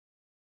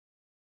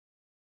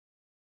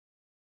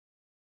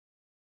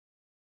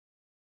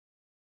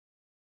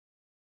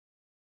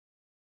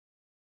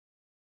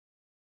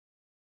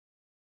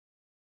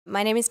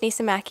My name is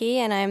Nisa Mackey,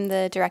 and I'm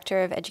the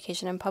Director of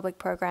Education and Public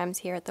Programs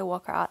here at the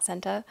Walker Art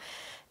Centre.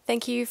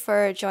 Thank you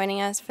for joining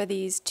us for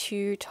these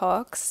two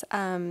talks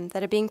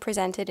that are being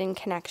presented in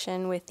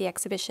connection with the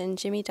exhibition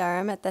Jimmy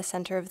Durham at the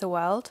Centre of the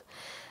World.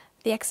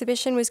 The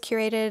exhibition was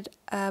curated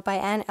by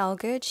Anne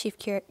Elgood, Chief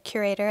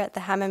Curator at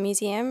the Hammer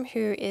Museum,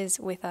 who is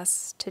with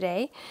us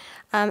today,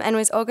 and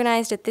was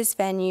organised at this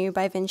venue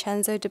by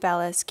Vincenzo De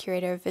Bellis,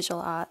 Curator of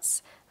Visual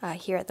Arts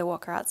here at the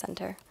Walker Art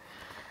Centre.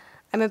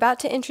 I'm about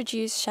to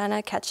introduce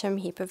Shanna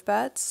Ketchum-Heap of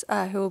Birds,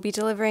 who will be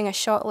delivering a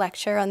short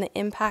lecture on the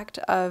impact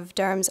of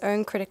Durham's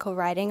own critical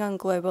writing on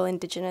global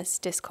Indigenous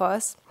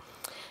discourse.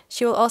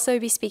 She will also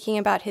be speaking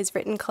about his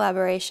written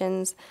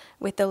collaborations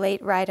with the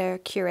late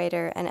writer,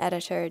 curator, and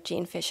editor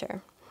Jean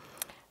Fisher.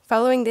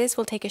 Following this,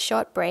 we'll take a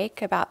short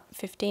break, about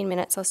 15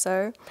 minutes or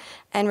so,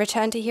 and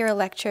return to hear a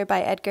lecture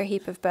by Edgar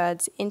Heap of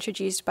Birds,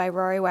 introduced by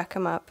Rory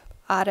Weckham-Up,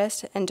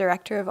 artist and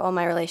director of All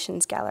My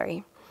Relations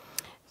Gallery.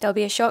 There'll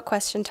be a short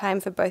question time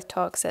for both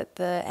talks at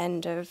the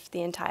end of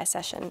the entire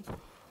session.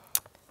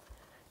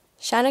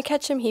 Shanna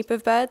Ketchum-Heap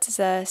of Birds is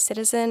a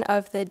citizen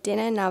of the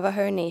Diné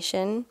Navajo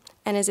Nation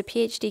and is a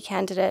PhD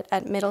candidate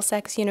at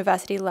Middlesex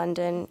University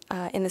London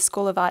in the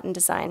School of Art and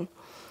Design.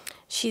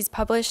 She's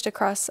published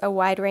across a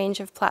wide range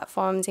of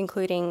platforms,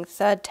 including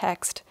Third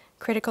Text,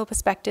 Critical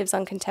Perspectives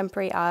on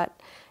Contemporary Art,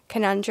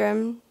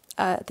 Conundrum,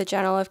 the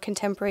Journal of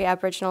Contemporary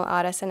Aboriginal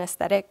Artists and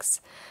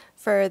Aesthetics,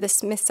 for the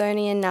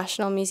Smithsonian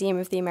National Museum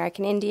of the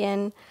American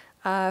Indian,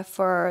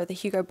 for the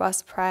Hugo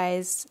Boss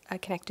Prize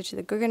connected to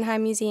the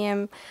Guggenheim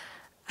Museum,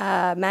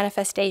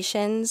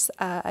 Manifestations,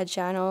 a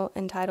journal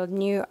entitled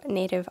New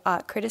Native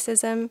Art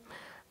Criticism,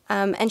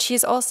 and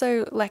she's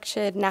also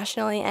lectured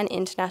nationally and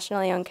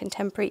internationally on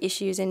contemporary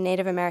issues in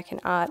Native American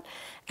art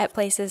at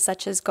places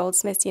such as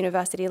Goldsmiths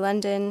University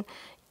London,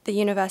 the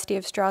University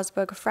of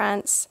Strasbourg,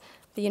 France,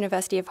 the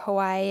University of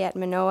Hawaii at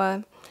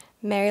Manoa,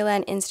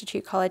 Maryland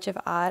Institute College of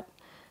Art,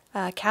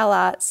 Cal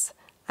Arts,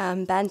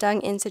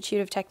 Bandung Institute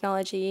of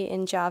Technology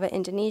in Java,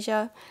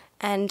 Indonesia,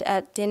 and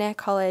at Diné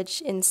College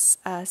in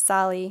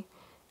Sali,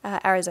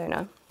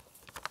 Arizona.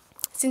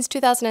 Since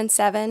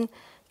 2007,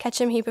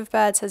 Ketchum-Heap of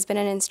Birds has been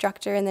an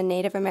instructor in the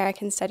Native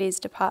American Studies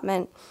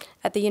Department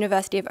at the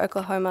University of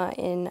Oklahoma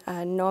in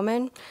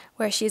Norman,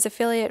 where she is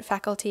affiliate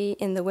faculty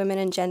in the Women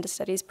and Gender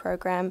Studies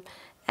program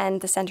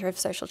and the Center of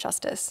Social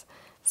Justice.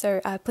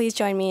 So please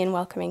join me in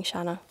welcoming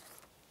Shanna.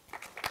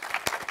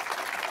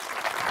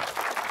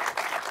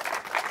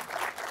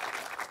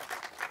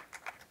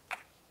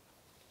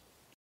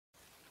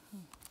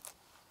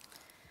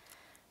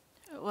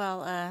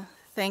 Well,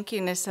 thank you,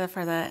 Nissa,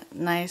 for that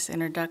nice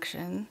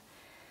introduction.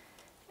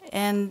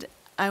 And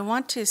I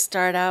want to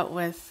start out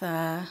with,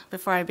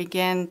 before I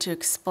begin, to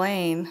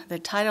explain the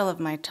title of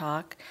my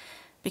talk,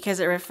 because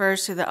it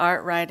refers to the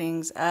art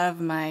writings of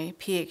my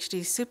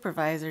PhD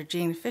supervisor,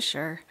 Jean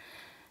Fisher,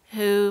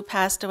 who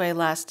passed away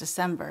last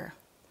December.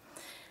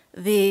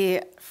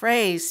 The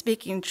phrase,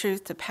 speaking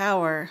truth to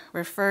power,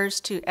 refers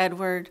to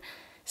Edward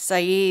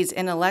Said's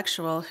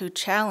intellectual who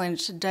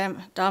challenged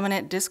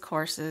dominant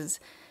discourses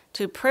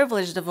to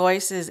privilege the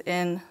voices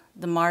in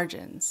the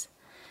margins.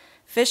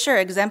 Fisher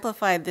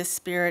exemplified this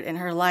spirit in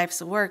her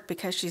life's work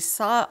because she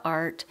saw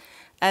art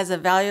as a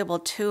valuable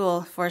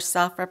tool for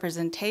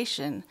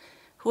self-representation,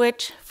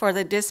 which, for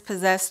the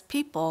dispossessed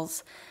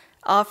peoples,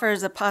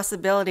 offers a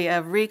possibility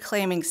of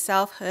reclaiming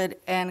selfhood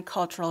and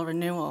cultural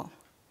renewal.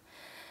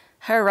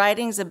 Her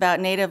writings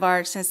about Native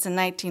art since the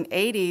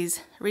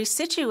 1980s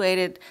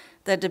resituated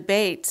the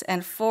debates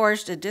and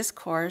forged a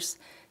discourse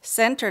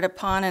centered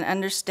upon an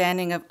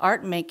understanding of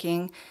art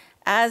making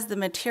as the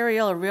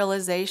material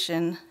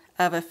realization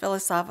of a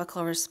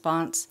philosophical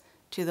response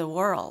to the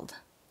world.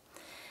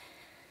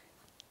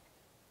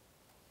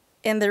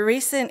 In the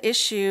recent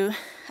issue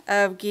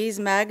of Guise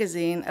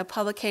magazine, a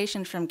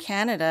publication from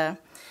Canada,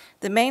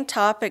 the main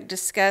topic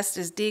discussed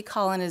is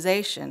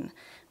decolonization,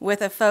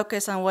 with a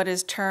focus on what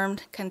is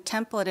termed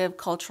contemplative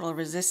cultural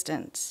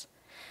resistance.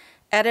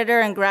 Editor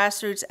and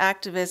grassroots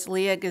activist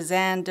Leah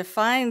Gazan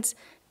defines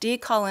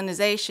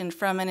decolonization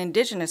from an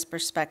indigenous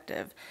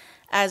perspective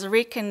as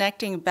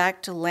reconnecting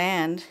back to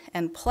land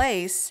and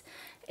place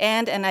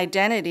and an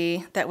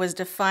identity that was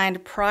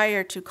defined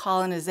prior to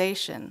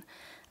colonization,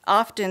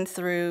 often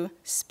through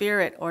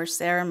spirit or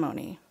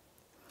ceremony.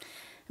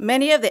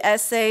 Many of the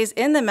essays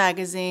in the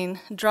magazine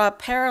draw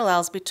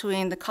parallels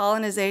between the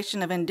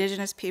colonization of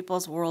indigenous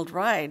peoples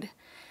worldwide,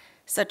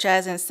 such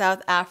as in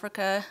South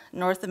Africa,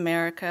 North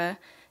America,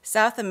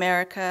 South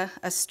America,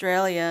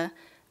 Australia,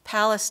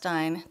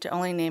 Palestine, to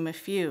only name a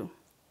few.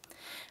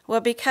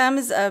 What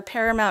becomes of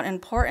paramount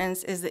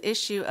importance is the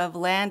issue of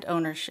land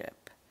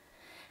ownership.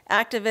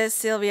 Activist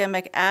Sylvia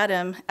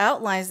McAdam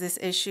outlines this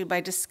issue by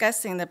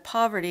discussing the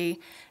poverty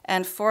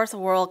and fourth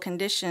world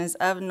conditions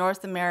of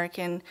North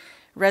American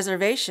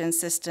reservation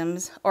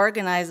systems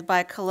organized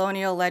by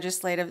colonial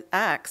legislative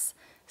acts,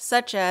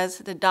 such as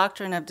the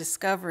Doctrine of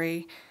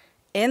Discovery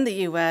in the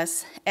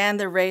US and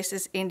the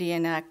Racist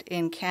Indian Act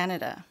in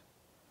Canada.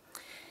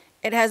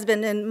 It has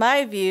been, in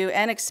my view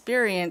and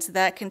experience,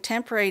 that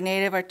contemporary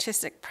Native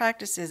artistic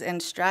practices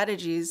and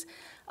strategies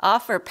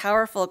offer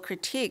powerful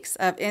critiques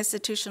of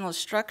institutional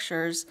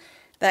structures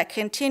that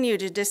continue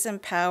to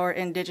disempower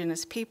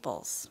Indigenous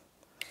peoples.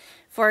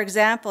 For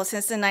example,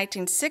 since the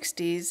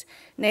 1960s,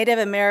 Native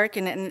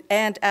American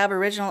and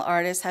Aboriginal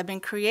artists have been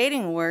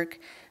creating work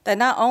that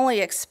not only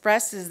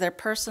expresses their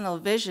personal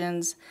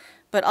visions,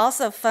 but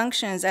also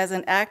functions as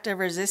an act of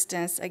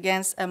resistance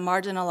against a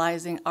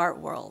marginalizing art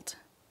world.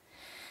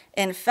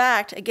 In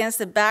fact, against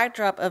the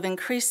backdrop of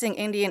increasing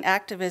Indian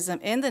activism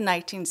in the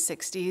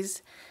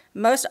 1960s,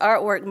 most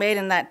artwork made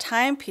in that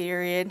time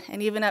period,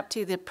 and even up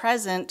to the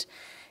present,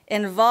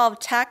 involved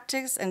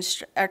tactics and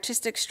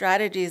artistic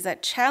strategies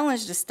that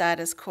challenged the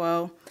status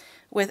quo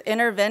with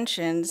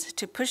interventions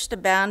to push the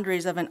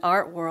boundaries of an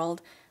art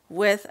world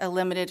with a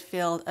limited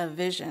field of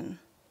vision.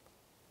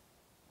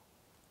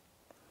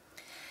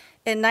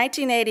 In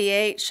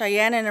 1988,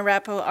 Cheyenne and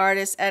Arapaho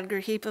artist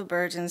Edgar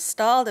Heapaburge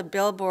installed a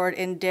billboard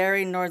in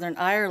Derry, Northern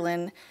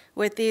Ireland,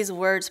 with these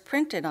words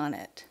printed on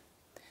it: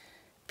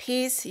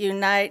 "Peace,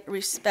 unite,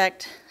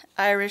 respect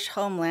Irish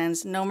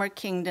homelands, no more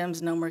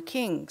kingdoms, no more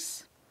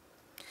kings."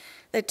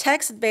 The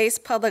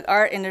text-based public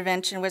art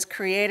intervention was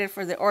created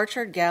for the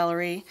Orchard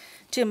Gallery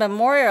to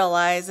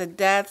memorialize the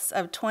deaths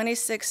of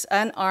 26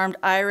 unarmed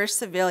Irish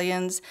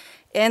civilians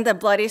in the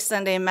Bloody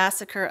Sunday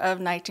Massacre of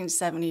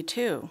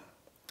 1972.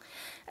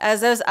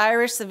 As those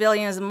Irish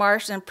civilians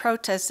marched and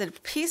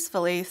protested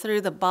peacefully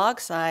through the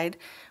Bogside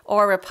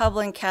or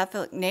Republican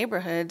Catholic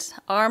neighborhoods,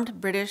 armed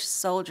British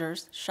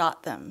soldiers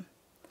shot them.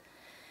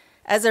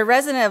 As a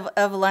resident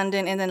of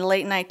London in the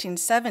late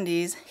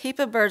 1970s,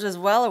 Heapaburge was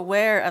well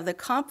aware of the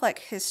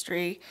complex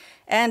history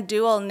and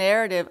dual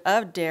narrative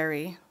of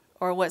Derry,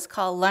 or what's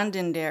called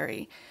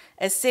Londonderry,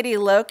 a city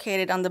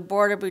located on the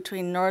border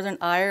between Northern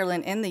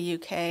Ireland in the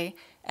UK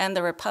and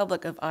the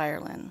Republic of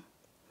Ireland.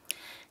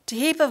 To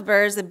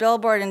Heapaburge, the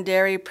billboard in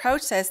Derry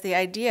protests the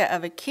idea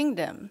of a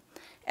kingdom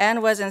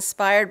and was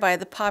inspired by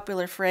the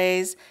popular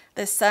phrase,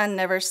 "The sun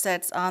never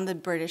sets on the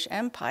British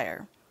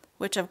Empire,"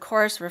 which of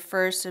course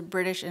refers to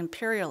British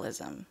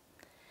imperialism.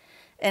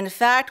 In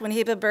fact, when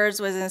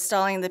Heapaburge was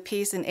installing the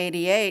piece in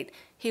 '88,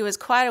 he was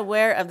quite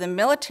aware of the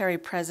military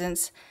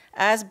presence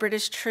as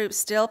British troops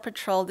still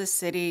patrolled the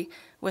city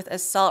with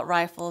assault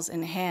rifles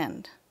in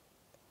hand.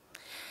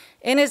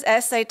 In his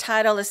essay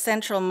titled "A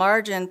Central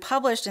Margin,"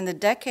 published in the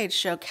Decade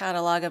Show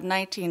catalog of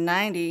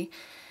 1990,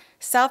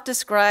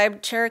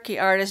 self-described Cherokee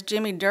artist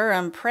Jimmy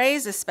Durham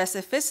praised the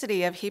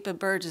specificity of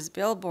Heapaburge's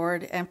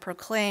billboard and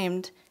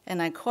proclaimed, and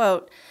I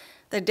quote,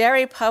 "The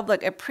Derry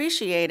public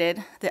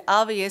appreciated the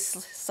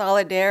obvious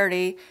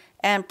solidarity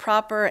and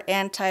proper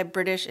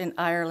anti-British in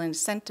Ireland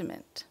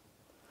sentiment."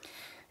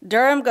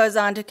 Durham goes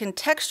on to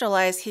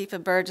contextualize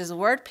Heapaburge's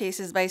word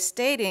pieces by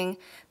stating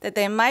that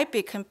they might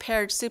be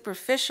compared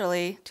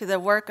superficially to the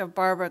work of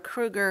Barbara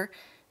Kruger,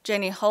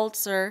 Jenny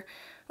Holzer,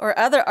 or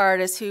other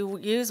artists who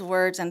use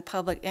words and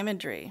public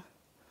imagery.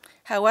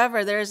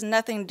 However, there is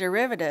nothing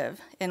derivative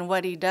in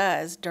what he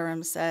does,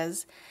 Durham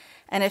says,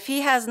 and if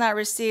he has not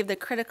received the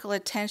critical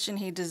attention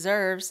he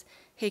deserves,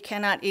 he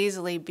cannot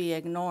easily be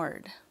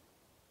ignored.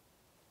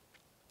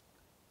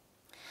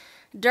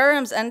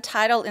 Durham's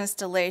untitled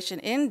installation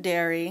in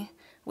Derry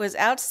was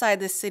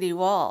outside the city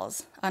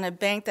walls on a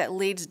bank that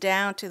leads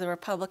down to the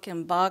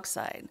Republican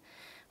Bogside,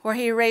 where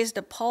he raised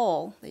a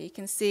pole that you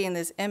can see in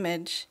this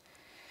image,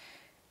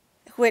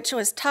 which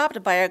was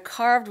topped by a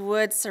carved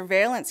wood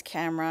surveillance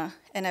camera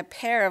and a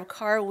pair of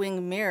car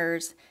wing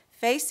mirrors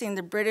facing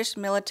the British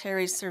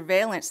military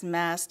surveillance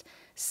mast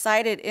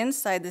sited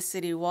inside the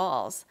city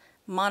walls,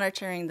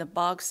 monitoring the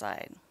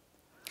Bogside.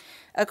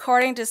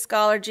 According to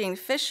scholar Jean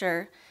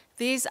Fisher,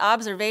 these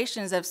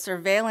observations of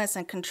surveillance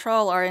and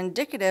control are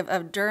indicative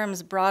of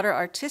Durham's broader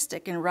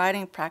artistic and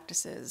writing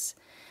practices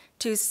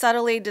to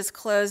subtly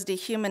disclose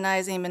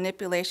dehumanizing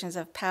manipulations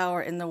of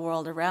power in the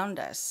world around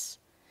us.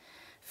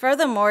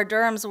 Furthermore,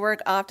 Durham's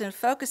work often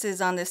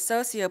focuses on the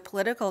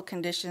socio-political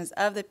conditions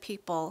of the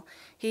people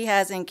he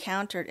has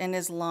encountered in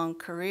his long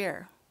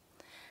career.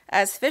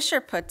 As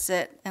Fisher puts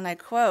it, and I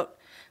quote,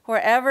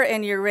 "Wherever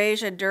in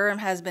Eurasia Durham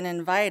has been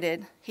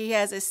invited, he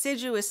has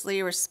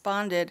assiduously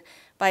responded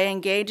by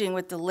engaging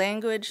with the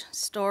language,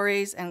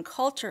 stories, and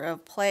culture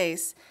of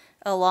place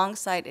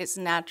alongside its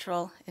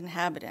natural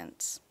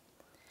inhabitants."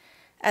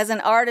 As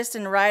an artist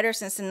and writer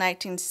since the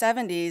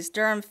 1970s,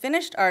 Durham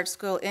finished art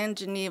school in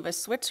Geneva,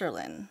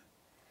 Switzerland,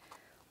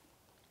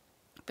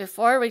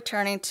 before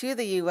returning to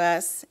the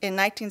U.S. in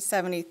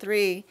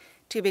 1973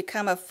 to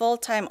become a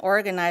full-time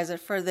organizer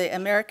for the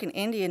American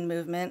Indian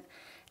movement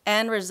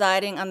and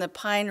residing on the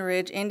Pine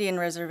Ridge Indian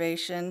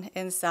Reservation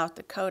in South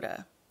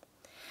Dakota.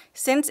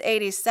 Since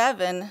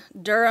 '87,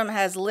 Durham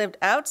has lived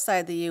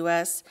outside the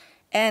U.S.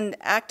 and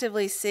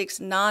actively seeks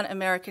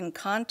non-American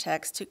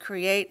contexts to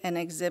create and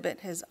exhibit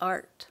his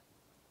art.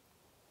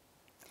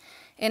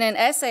 In an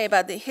essay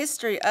about the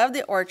history of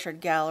the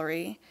Orchard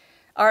Gallery,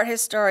 Art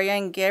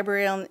historian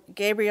Gabriel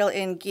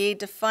N. Guy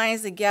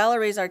defines the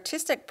gallery's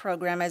artistic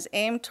program as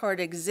aimed toward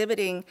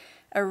exhibiting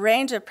a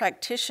range of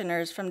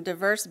practitioners from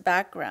diverse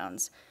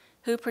backgrounds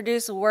who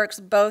produce works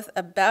both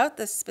about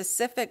the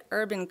specific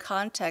urban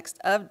context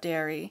of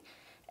Derry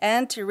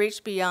and to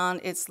reach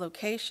beyond its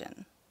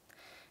location.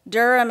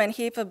 Durham and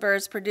Heap of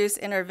Birds produced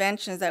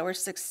interventions that were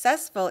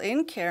successful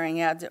in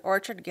carrying out the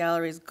Orchard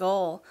Gallery's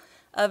goal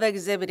of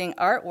exhibiting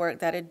artwork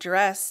that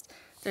addressed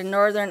the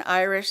Northern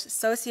Irish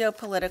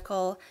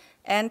socio-political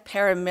and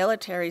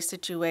paramilitary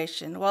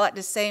situation, while at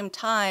the same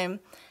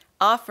time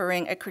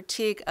offering a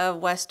critique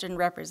of Western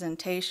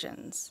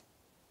representations.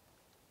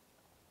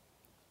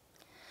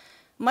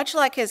 Much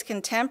like his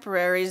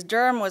contemporaries,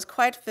 Durham was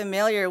quite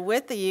familiar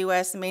with the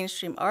U.S.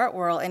 mainstream art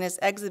world and its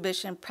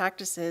exhibition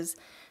practices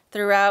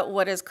throughout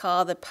what is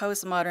called the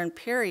postmodern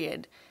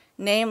period,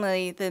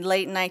 namely the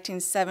late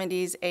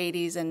 1970s,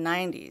 80s, and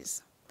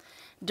 90s.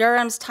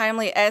 Durham's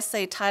timely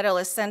essay titled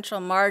A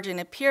Central Margin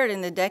appeared in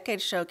the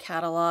Decade Show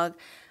catalog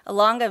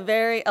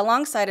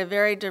alongside a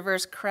very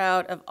diverse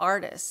crowd of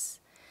artists.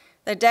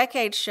 The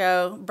Decade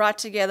Show brought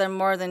together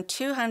more than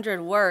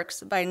 200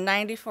 works by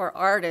 94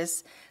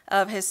 artists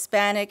of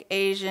Hispanic,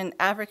 Asian,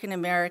 African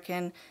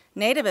American,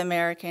 Native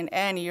American,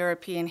 and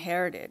European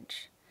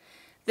heritage.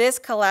 This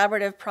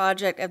collaborative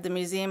project of the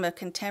Museum of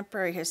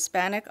Contemporary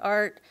Hispanic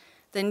Art,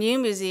 the New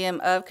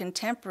Museum of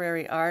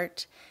Contemporary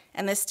Art,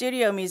 and the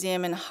Studio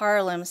Museum in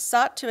Harlem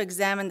sought to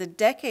examine the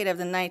decade of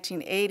the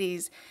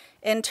 1980s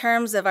in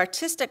terms of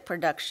artistic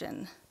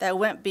production that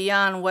went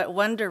beyond what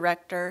one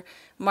director,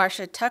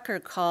 Marcia Tucker,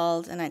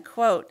 called, and I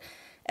quote,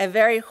 a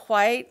very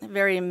white,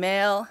 very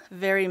male,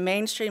 very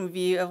mainstream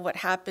view of what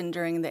happened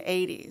during the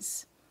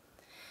 80s.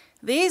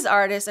 These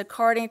artists,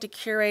 according to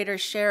curator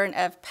Sharon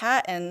F.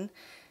 Patton,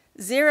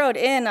 zeroed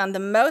in on the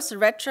most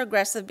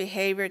retrogressive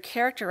behavior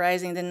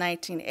characterizing the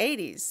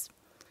 1980s,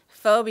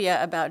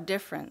 phobia about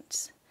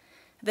difference.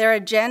 Their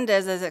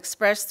agendas, as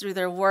expressed through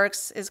their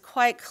works, is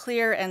quite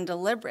clear and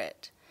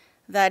deliberate.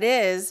 That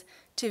is,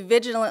 to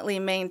vigilantly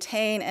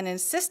maintain and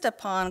insist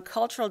upon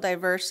cultural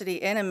diversity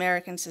in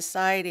American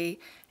society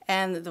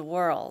and the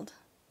world.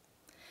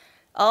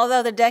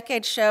 Although the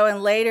Decade Show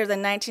and later the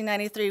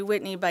 1993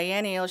 Whitney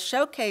Biennial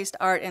showcased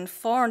art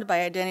informed by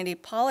identity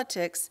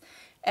politics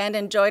and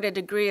enjoyed a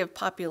degree of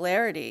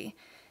popularity,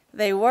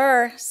 they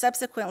were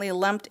subsequently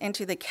lumped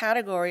into the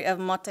category of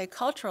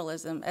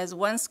multiculturalism, as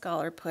one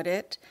scholar put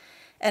it,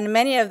 and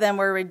many of them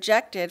were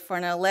rejected for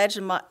an alleged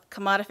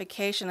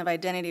commodification of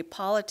identity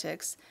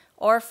politics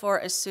or for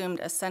assumed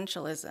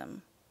essentialism.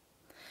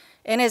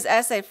 In his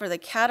essay for the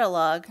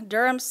catalog,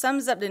 Durham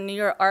sums up the New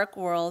York art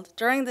world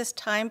during this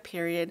time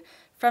period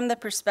from the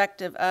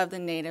perspective of the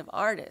Native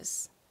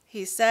artists.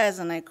 He says,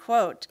 and I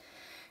quote,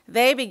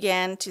 "They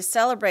began to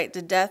celebrate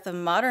the death of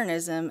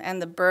modernism and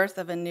the birth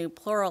of a new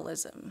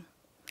pluralism.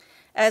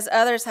 As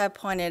others have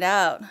pointed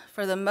out,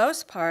 for the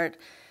most part,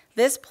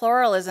 this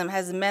pluralism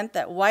has meant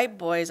that white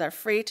boys are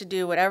free to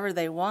do whatever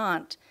they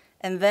want,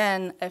 and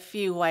then a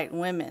few white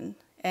women,"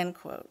 end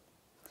quote.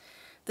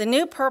 The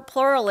new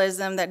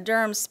pluralism that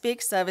Durham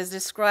speaks of is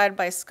described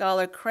by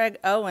scholar Craig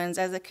Owens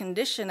as a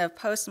condition of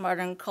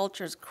postmodern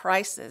culture's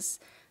crisis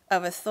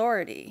of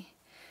authority,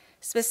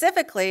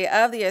 specifically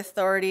of the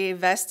authority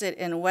vested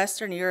in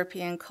Western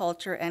European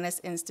culture and its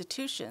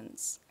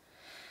institutions.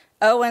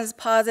 Owens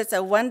posits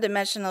a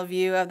one-dimensional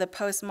view of the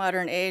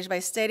postmodern age by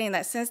stating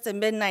that since the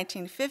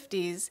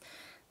mid-1950s,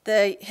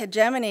 the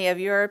hegemony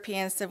of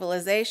European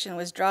civilization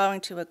was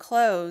drawing to a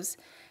close,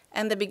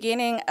 and the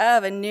beginning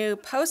of a new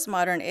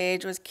postmodern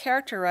age was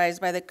characterized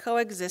by the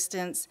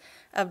coexistence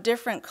of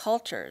different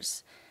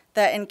cultures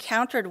that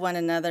encountered one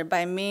another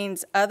by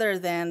means other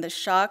than the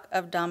shock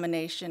of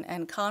domination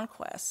and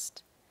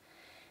conquest.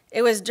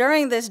 It was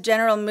during this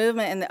general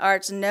movement in the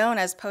arts known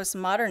as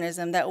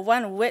postmodernism that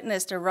one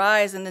witnessed a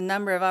rise in the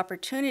number of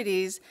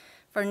opportunities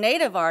for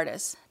Native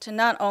artists to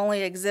not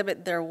only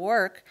exhibit their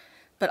work,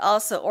 but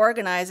also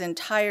organize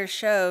entire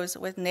shows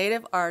with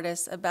Native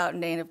artists about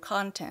Native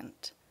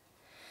content.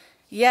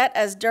 Yet,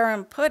 as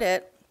Durham put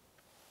it,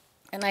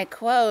 and I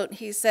quote,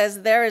 he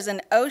says, "There is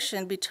an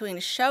ocean between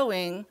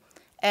showing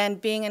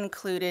and being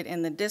included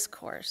in the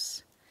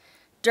discourse."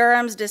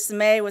 Durham's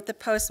dismay with the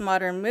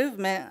postmodern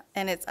movement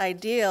and its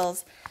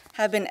ideals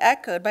have been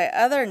echoed by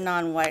other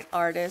non-white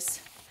artists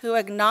who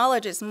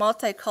acknowledge its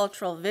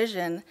multicultural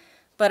vision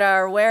but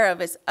are aware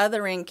of its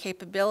othering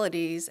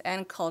capabilities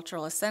and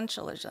cultural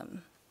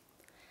essentialism.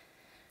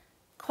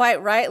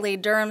 Quite rightly,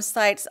 Durham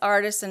cites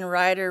artist and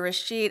writer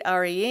Rashid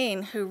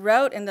Arieen, who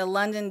wrote in the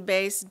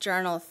London-based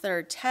journal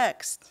Third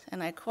Text,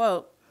 and I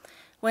quote,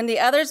 "When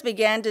the others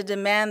began to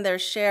demand their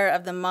share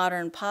of the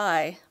modern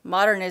pie,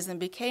 modernism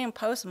became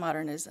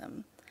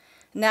postmodernism.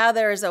 Now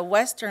there is a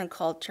Western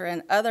culture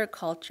and other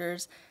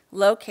cultures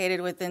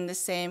located within the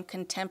same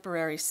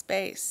contemporary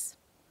space.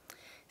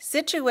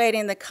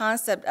 Situating the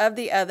concept of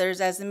the others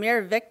as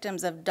mere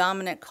victims of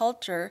dominant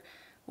culture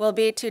will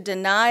be to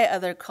deny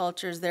other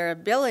cultures their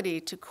ability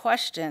to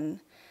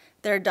question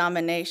their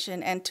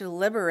domination and to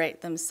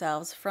liberate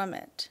themselves from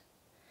it.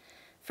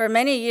 For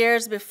many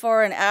years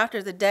before and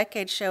after the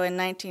Decade Show in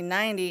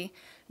 1990,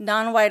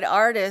 non-white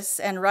artists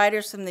and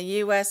writers from the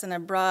U.S. and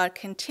abroad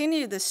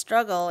continued the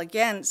struggle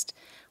against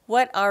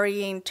what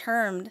Areen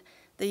termed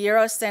the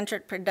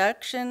Eurocentric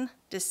production,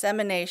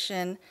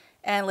 dissemination,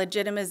 and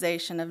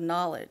legitimization of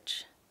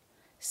knowledge.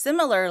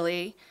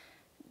 Similarly,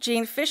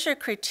 Jean Fisher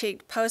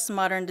critiqued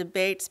postmodern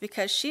debates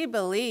because she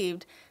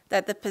believed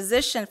that the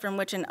position from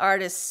which an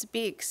artist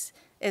speaks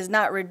is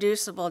not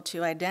reducible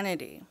to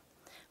identity,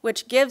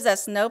 which gives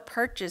us no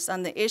purchase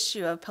on the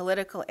issue of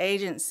political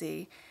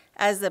agency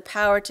as the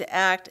power to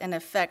act and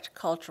affect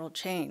cultural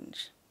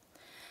change.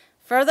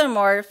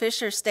 Furthermore,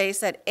 Fisher states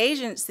that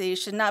agency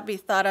should not be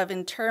thought of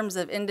in terms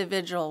of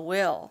individual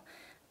will,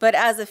 but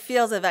as a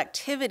field of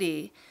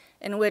activity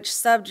in which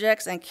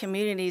subjects and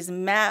communities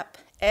map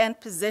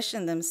and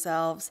position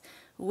themselves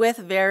with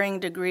varying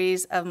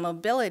degrees of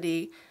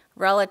mobility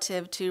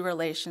relative to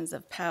relations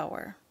of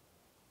power.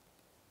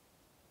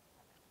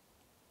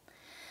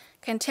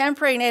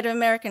 Contemporary Native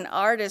American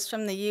artists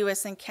from the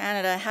U.S. and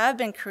Canada have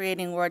been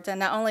creating work that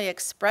not only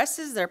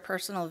expresses their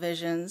personal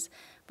visions,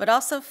 but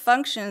also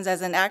functions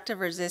as an act of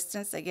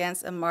resistance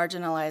against a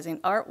marginalizing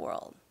art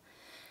world.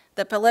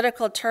 The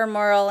political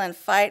turmoil and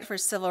fight for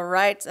civil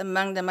rights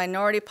among the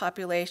minority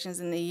populations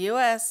in the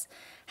U.S.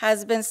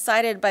 has been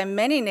cited by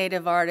many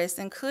Native artists,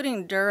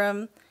 including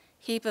Durham,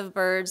 Heap of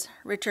Birds,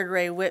 Richard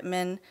Ray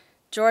Whitman,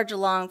 George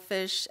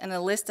Longfish, and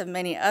a list of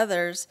many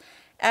others,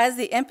 as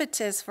the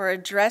impetus for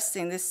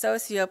addressing the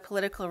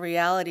socio-political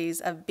realities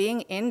of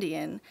being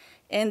Indian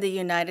in the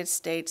United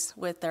States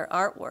with their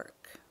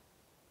artwork.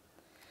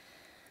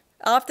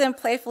 Often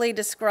playfully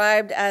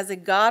described as a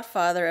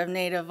godfather of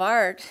Native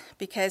art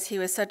because he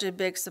was such a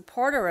big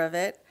supporter of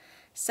it,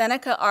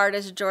 Seneca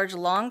artist George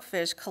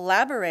Longfish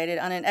collaborated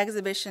on an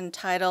exhibition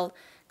titled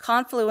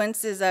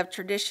Confluences of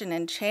Tradition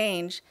and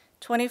Change,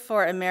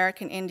 24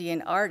 American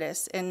Indian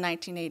Artists in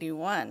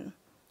 1981.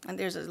 And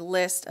there's a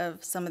list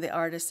of some of the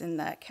artists in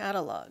that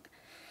catalog.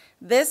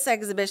 This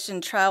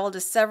exhibition traveled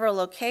to several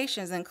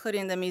locations,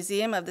 including the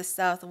Museum of the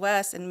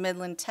Southwest in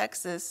Midland,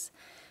 Texas,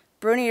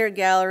 Brunier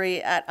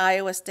Gallery at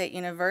Iowa State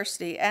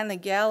University, and the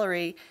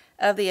Gallery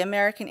of the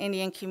American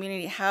Indian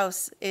Community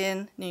House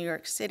in New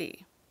York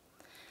City.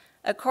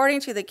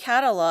 According to the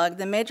catalog,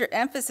 the major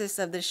emphasis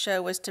of the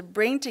show was to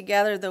bring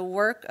together the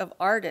work of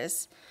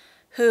artists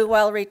who,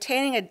 while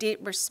retaining a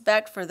deep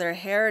respect for their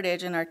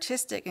heritage and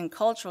artistic and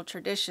cultural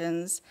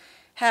traditions,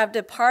 have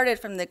departed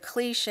from the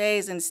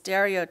cliches and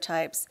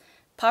stereotypes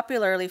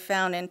popularly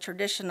found in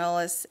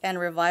traditionalist and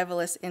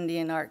revivalist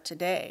Indian art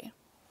today.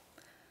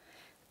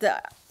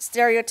 The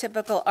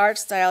stereotypical art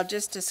style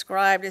just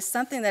described is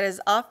something that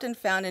is often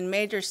found in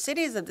major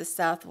cities of the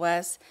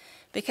Southwest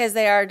because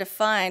they are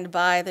defined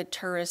by the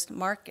tourist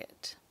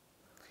market.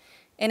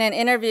 In an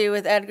interview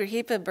with Edgar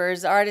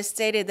Heap-a-Birds, the artist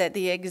stated that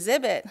the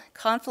exhibit,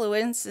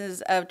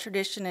 Confluences of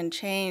Tradition and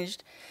Change,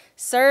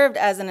 served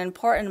as an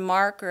important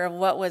marker of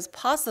what was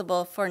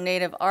possible for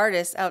Native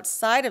artists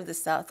outside of the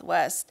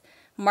Southwest,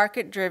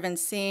 market-driven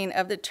scene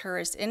of the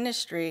tourist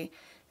industry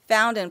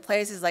found in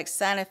places like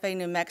Santa Fe,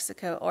 New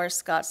Mexico, or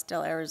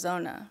Scottsdale,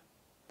 Arizona.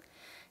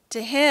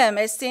 To him,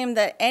 it seemed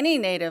that any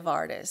Native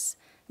artist,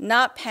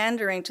 not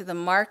pandering to the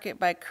market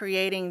by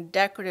creating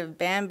decorative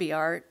Bambi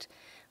art,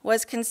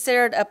 was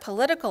considered a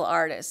political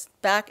artist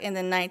back in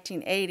the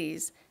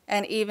 1980s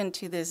and even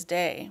to this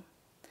day.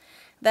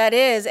 That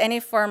is, any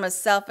form of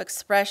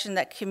self-expression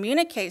that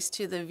communicates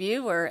to the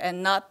viewer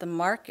and not the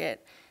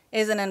market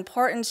is an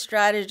important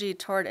strategy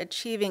toward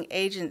achieving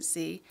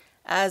agency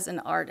as an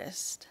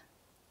artist.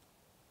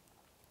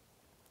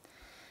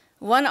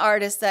 One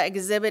artist that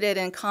exhibited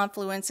in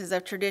Confluences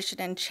of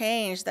Tradition and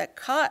Change that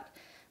caught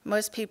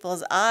most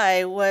people's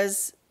eye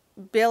was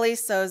Billy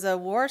Souza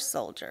War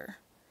Soldier.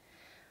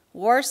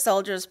 War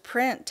Soldier's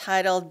print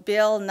titled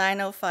Bill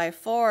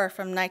 9054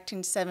 from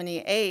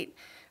 1978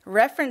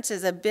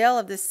 references a bill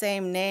of the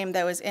same name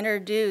that was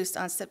introduced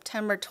on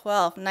September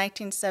 12,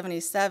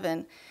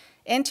 1977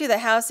 into the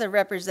House of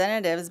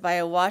Representatives by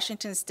a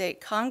Washington state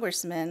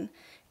congressman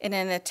in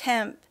an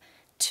attempt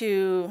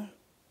to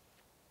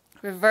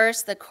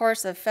reverse the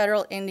course of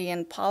federal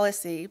Indian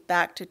policy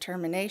back to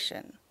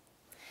termination.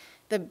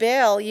 The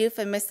bill,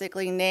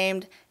 euphemistically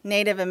named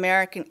Native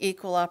American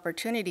Equal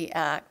Opportunity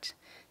Act,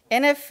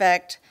 in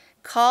effect,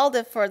 called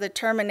for the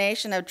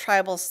termination of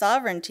tribal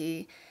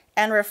sovereignty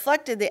and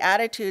reflected the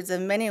attitudes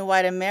of many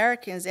white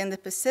Americans in the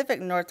Pacific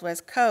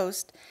Northwest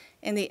coast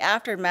in the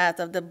aftermath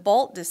of the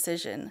Bolt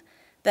decision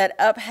that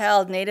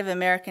upheld Native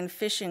American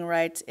fishing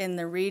rights in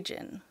the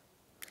region.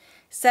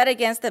 Set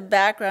against the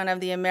background of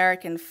the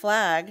American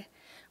flag,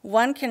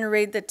 one can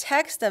read the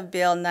text of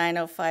Bill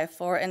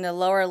 9054 in the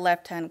lower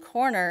left-hand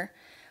corner,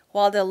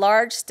 while the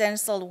large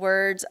stenciled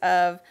words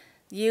of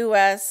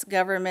U.S.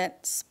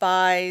 government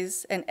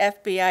spies and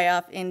FBI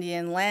off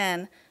Indian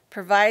land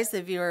provides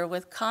the viewer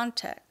with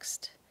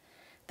context.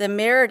 The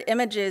mirrored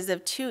images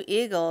of two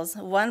eagles,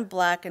 one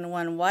black and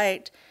one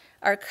white,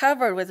 are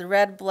covered with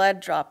red blood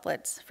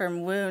droplets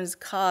from wounds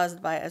caused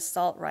by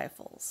assault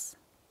rifles.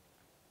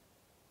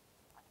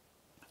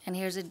 And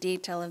here's a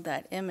detail of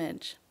that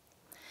image.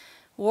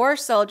 War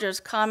Soldier's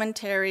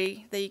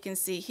commentary that you can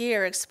see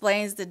here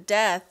explains the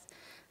death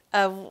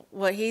of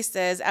what he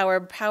says,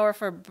 our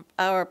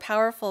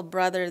powerful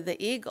brother,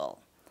 the eagle,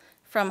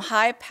 from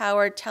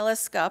high-powered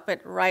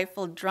telescopic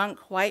rifle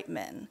drunk white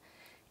men,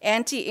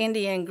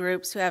 anti-Indian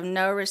groups who have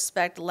no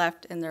respect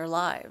left in their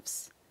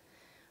lives.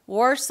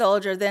 War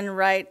Soldier then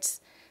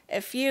writes,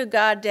 a few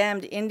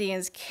goddamned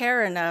Indians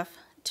care enough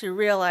to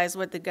realize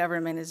what the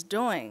government is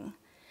doing.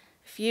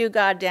 Few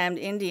goddamned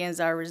Indians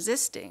are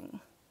resisting.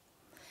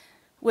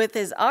 With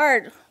his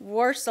art,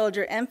 War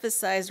Soldier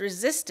emphasized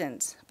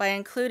resistance by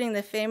including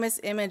the famous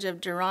image of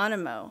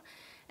Geronimo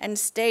and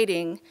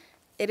stating,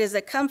 it is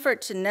a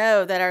comfort to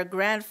know that our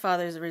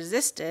grandfathers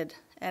resisted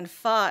and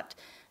fought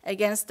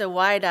against the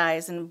white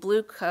eyes and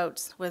blue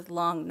coats with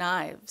long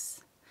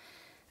knives.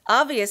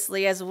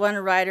 Obviously, as one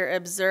writer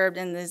observed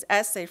in his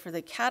essay for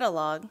the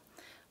catalog,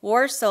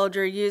 War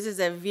Soldier uses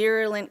a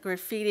virulent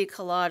graffiti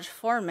collage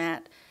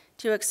format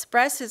to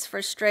express his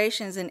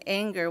frustrations and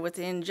anger with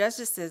the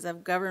injustices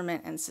of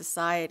government and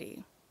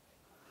society.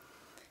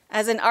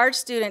 As an art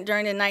student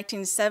during the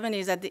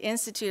 1970s at the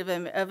Institute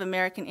of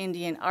American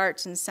Indian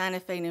Arts in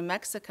Santa Fe, New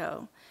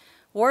Mexico,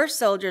 War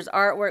Soldier's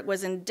artwork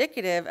was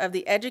indicative of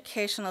the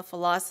educational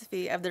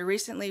philosophy of the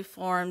recently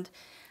formed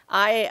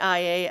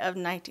IAIA of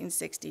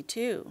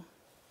 1962.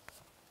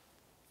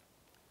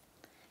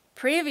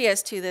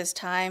 Previous to this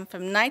time,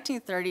 from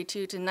 1932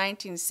 to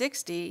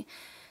 1960,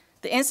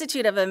 the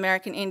Institute of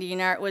American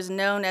Indian Art was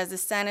known as the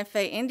Santa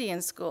Fe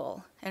Indian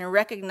School and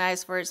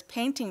recognized for its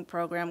painting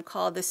program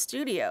called The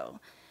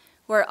Studio,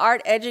 where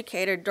art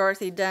educator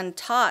Dorothy Dunn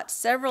taught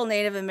several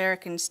Native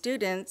American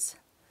students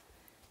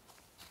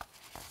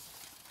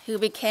who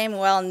became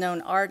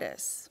well-known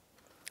artists.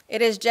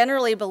 It is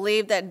generally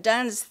believed that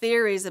Dunn's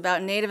theories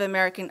about Native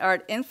American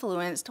art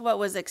influenced what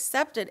was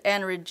accepted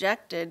and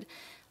rejected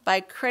by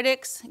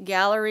critics,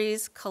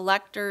 galleries,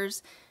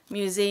 collectors,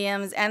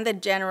 museums, and the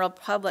general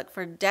public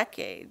for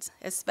decades,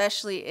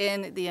 especially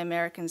in the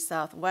American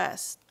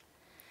Southwest.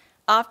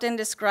 Often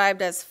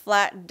described as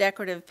flat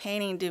decorative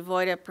painting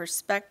devoid of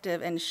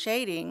perspective and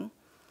shading,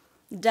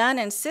 Dunn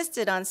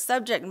insisted on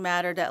subject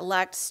matter that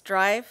lacked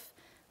strife,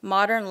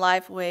 modern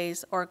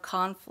lifeways, or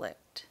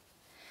conflict.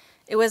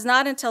 It was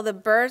not until the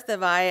birth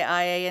of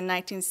IAIA in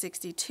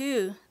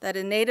 1962 that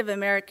Native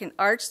American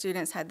art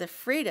students had the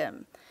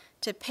freedom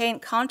to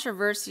paint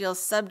controversial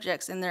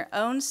subjects in their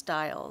own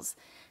styles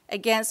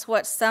against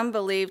what some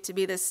believed to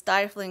be the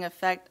stifling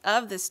effect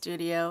of the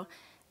studio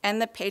and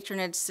the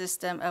patronage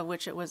system of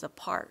which it was a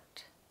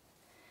part.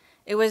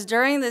 It was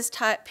during this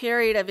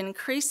period of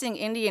increasing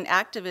Indian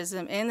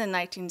activism in the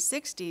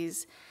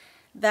 1960s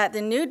that the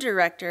new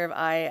director of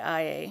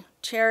IAIA,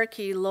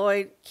 Cherokee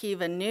Lloyd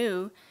Kiva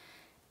New,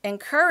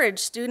 encouraged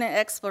student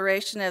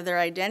exploration of their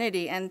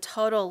identity and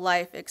total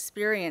life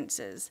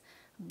experiences,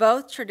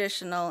 both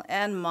traditional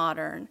and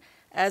modern,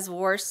 as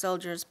War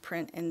Soldier's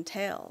print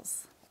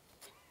entails.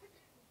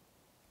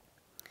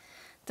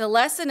 The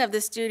lesson of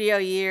the studio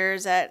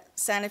years at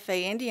Santa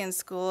Fe Indian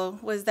School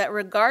was that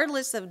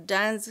regardless of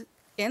Dunn's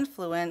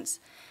influence,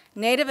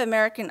 Native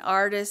American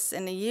artists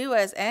in the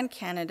US and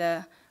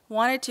Canada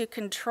wanted to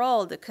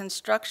control the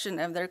construction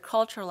of their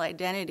cultural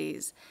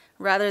identities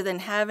rather than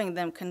having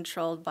them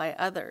controlled by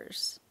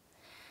others.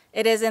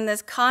 It is in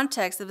this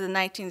context of the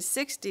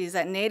 1960s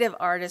that Native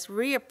artists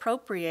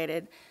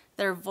reappropriated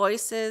their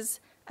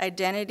voices,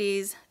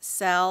 identities,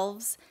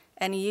 selves,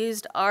 and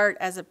used art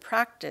as a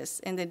practice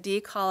in the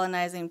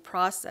decolonizing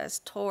process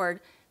toward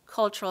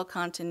cultural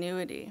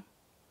continuity.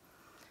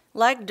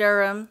 Like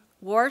Durham,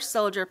 War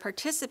Soldier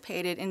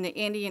participated in the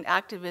Indian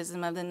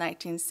activism of the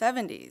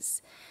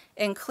 1970s,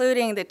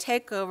 including the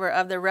takeover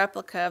of the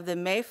replica of the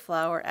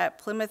Mayflower at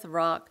Plymouth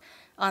Rock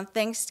on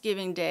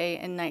Thanksgiving Day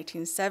in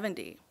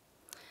 1970.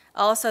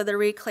 Also the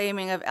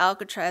reclaiming of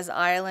Alcatraz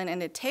Island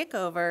and the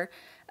takeover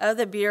of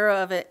the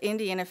Bureau of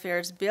Indian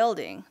Affairs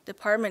building,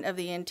 Department of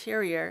the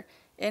Interior,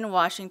 in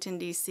Washington,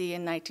 D.C.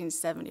 in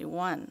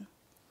 1971.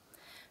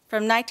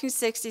 From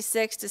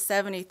 1966 to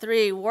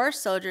 73, War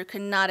Soldier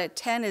could not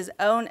attend his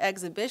own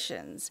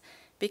exhibitions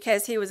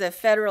because he was a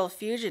federal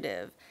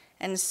fugitive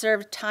and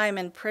served time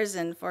in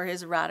prison for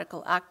his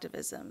radical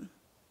activism.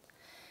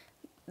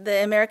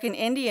 The American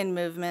Indian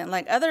movement,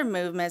 like other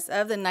movements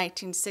of the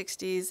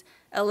 1960s,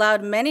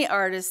 allowed many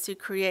artists to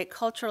create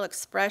cultural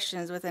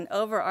expressions with an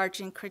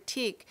overarching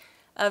critique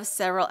of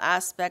several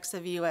aspects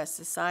of U.S.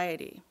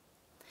 society.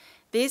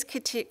 These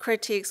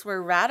critiques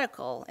were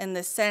radical in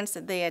the sense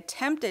that they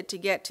attempted to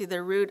get to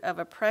the root of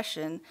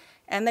oppression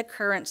and the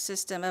current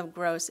system of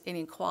gross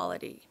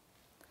inequality.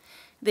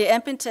 The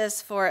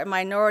impetus for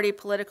minority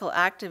political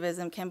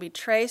activism can be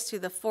traced to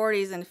the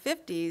 40s and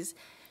 50s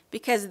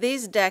because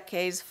these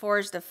decades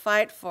forged a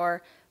fight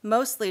for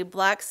mostly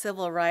black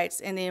civil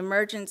rights and the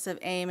emergence of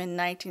AIM in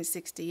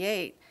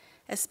 1968,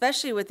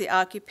 especially with the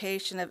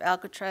occupation of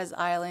Alcatraz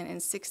Island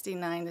in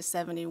 69 to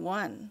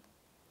 71.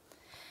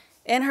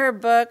 In her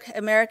book,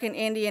 American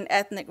Indian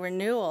Ethnic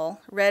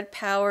Renewal, Red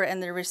Power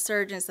and the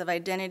Resurgence of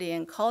Identity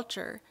and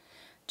Culture,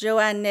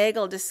 Joanne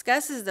Nagel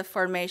discusses the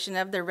formation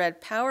of the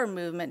Red Power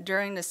movement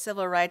during the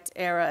Civil Rights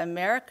era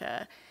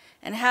America,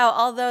 and how,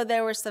 although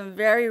there were some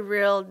very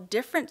real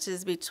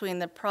differences between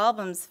the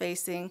problems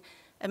facing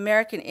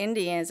American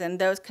Indians and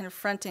those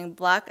confronting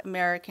Black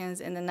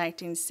Americans in the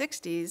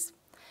 1960s,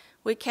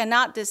 we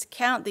cannot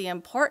discount the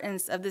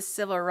importance of the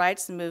Civil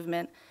Rights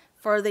movement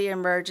for the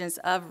emergence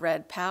of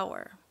Red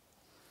Power.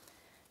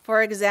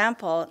 For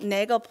example,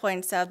 Nagel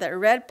points out that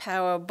Red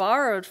Power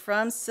borrowed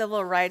from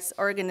civil rights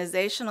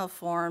organizational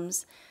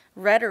forms,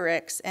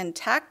 rhetorics, and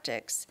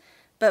tactics,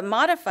 but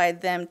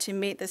modified them to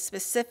meet the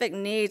specific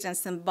needs and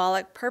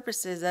symbolic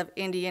purposes of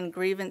Indian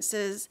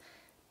grievances,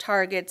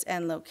 targets,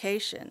 and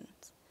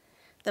locations.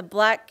 The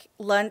Black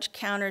lunch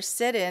counter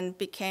sit-in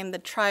became the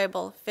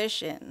tribal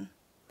fish-in.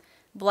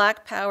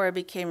 Black Power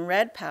became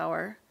Red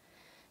Power,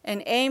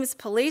 and Ames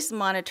police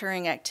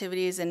monitoring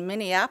activities in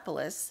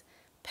Minneapolis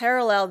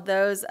paralleled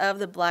those of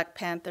the Black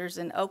Panthers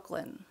in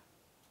Oakland.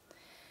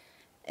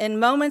 In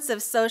moments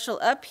of social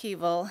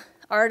upheaval,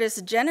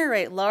 artists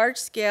generate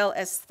large-scale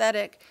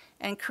aesthetic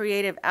and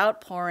creative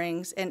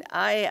outpourings, and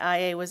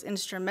IAIA was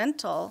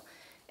instrumental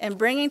in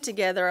bringing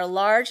together a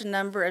large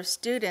number of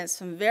students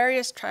from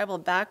various tribal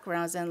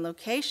backgrounds and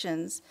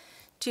locations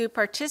to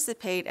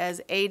participate as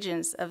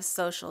agents of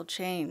social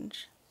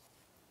change.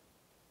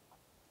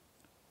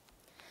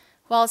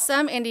 While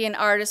some Indian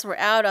artists were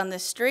out on the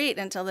street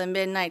until the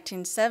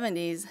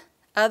mid-1970s,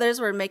 others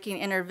were making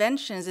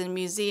interventions in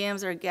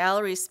museums or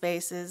gallery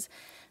spaces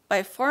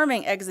by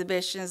forming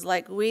exhibitions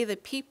like We the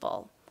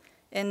People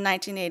in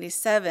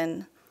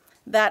 1987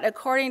 that,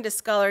 according to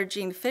scholar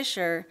Jean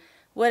Fisher,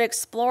 would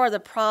explore the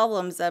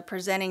problems of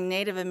presenting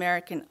Native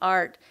American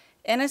art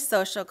in a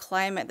social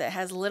climate that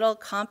has little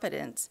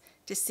competence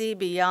to see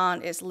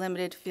beyond its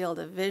limited field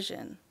of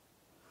vision.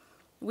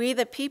 We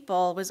the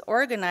People was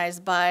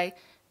organized by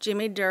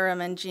Jimmy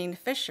Durham and Jean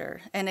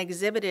Fisher and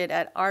exhibited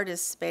at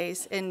Artist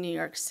Space in New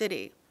York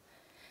City.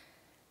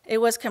 It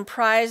was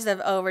comprised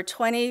of over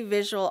 20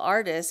 visual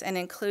artists and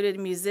included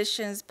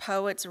musicians,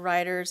 poets,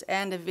 writers,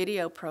 and a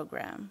video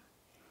program.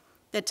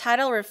 The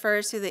title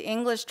refers to the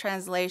English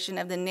translation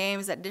of the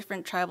names that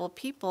different tribal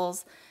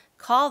peoples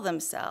call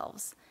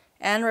themselves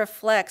and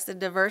reflects the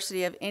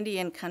diversity of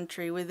Indian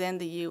country within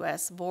the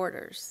U.S.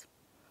 borders.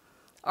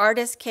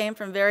 Artists came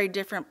from very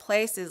different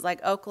places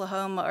like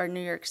Oklahoma or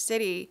New York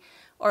City,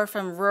 or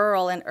from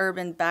rural and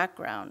urban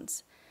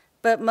backgrounds,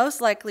 but most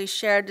likely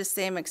shared the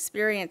same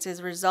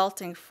experiences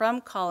resulting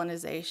from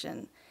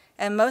colonization,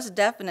 and most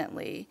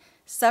definitely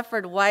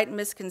suffered white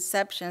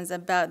misconceptions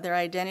about their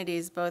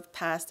identities, both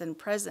past and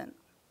present.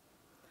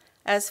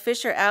 As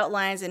Fisher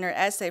outlines in her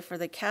essay for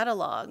the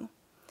catalog,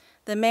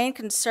 the main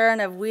concern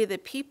of We the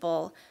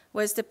People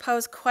was to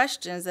pose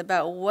questions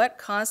about what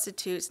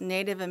constitutes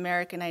Native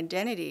American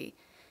identity,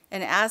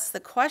 and ask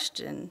the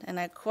question, and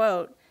I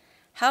quote,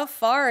 "How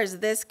far is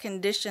this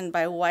conditioned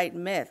by white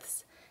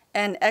myths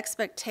and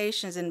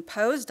expectations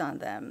imposed on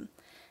them?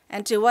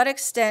 And to what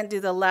extent do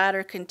the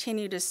latter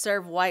continue to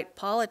serve white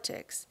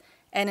politics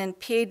and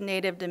impede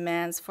Native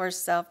demands for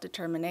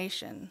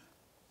self-determination?"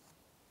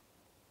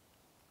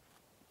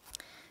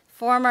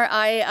 Former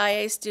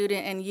IAIA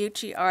student and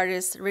Yuchi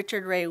artist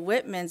Richard Ray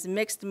Whitman's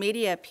mixed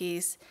media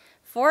piece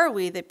for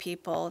We the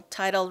People,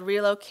 titled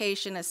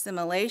Relocation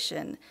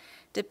Assimilation,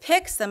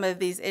 depicts some of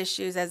these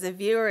issues as the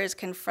viewer is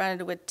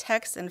confronted with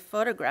text and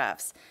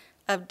photographs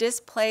of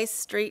displaced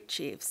street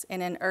chiefs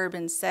in an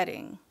urban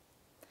setting.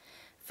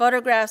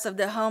 Photographs of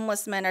the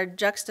homeless men are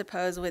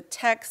juxtaposed with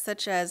text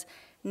such as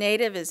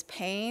 "Native is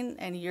pain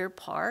and your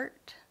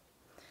part,"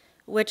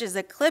 which is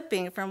a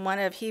clipping from one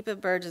of Heap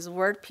Bird's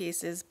word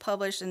pieces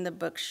published in the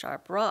book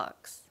Sharp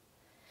Rocks.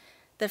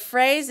 The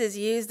phrase is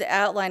used to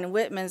outline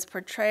Whitman's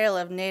portrayal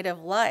of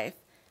Native life,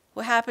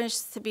 what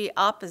happens to be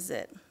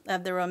opposite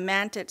of the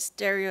romantic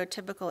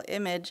stereotypical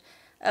image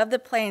of the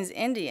Plains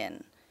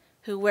Indian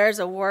who wears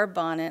a war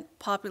bonnet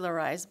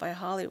popularized by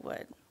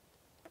Hollywood.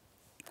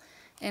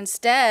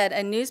 Instead,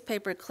 a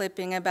newspaper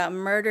clipping about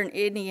murdered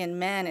Indian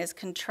men is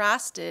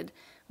contrasted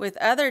with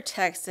other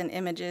texts and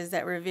images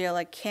that reveal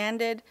a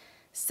candid,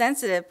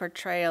 sensitive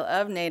portrayal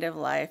of Native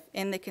life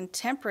in the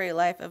contemporary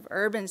life of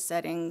urban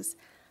settings,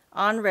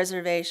 on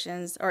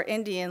reservations, or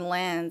Indian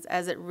lands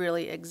as it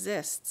really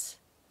exists.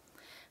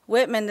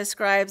 Whitman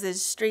describes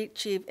his street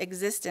chief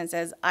existence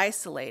as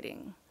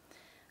isolating.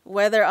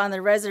 Whether on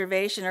the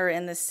reservation or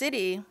in the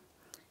city,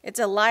 it's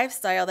a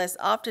lifestyle that's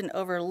often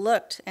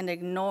overlooked and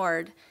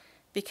ignored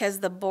because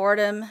the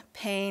boredom,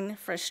 pain,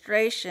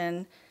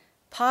 frustration,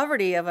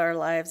 poverty of our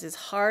lives is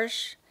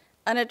harsh,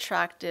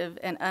 unattractive,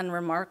 and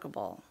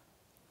unremarkable.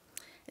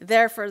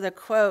 Therefore, the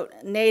quote,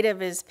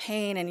 "Native is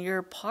pain and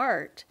your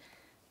part,"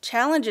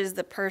 challenges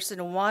the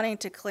person wanting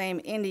to claim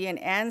Indian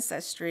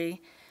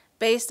ancestry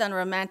based on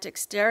romantic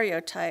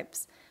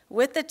stereotypes,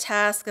 with the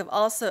task of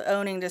also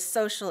owning the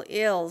social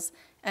ills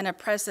and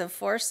oppressive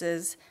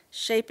forces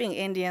shaping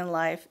Indian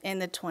life in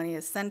the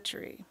 20th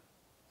century.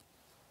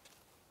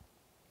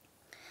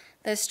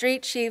 The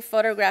Street Chief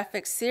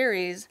photographic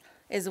series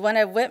is one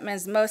of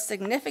Whitman's most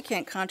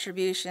significant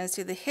contributions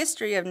to the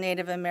history of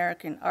Native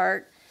American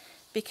art,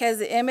 because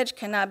the image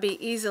cannot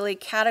be easily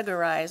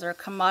categorized or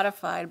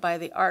commodified by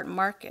the art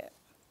market.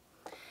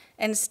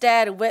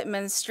 Instead,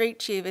 Whitman's Street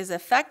Chief is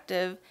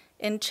effective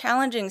in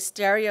challenging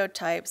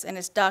stereotypes in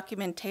its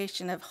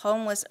documentation of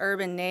homeless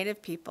urban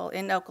Native people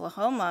in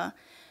Oklahoma,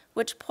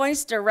 which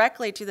points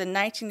directly to the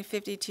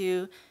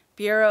 1952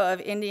 Bureau of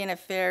Indian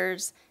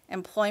Affairs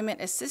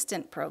Employment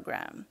Assistant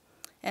Program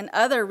and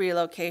other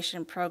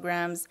relocation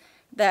programs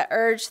that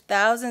urged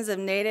thousands of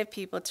Native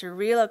people to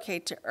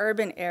relocate to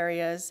urban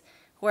areas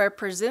where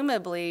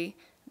presumably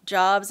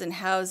jobs and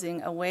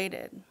housing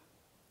awaited.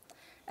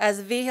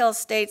 As Vigil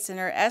states in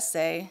her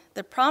essay,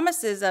 the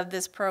promises of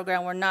this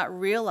program were not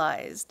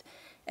realized,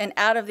 and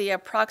out of the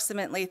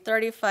approximately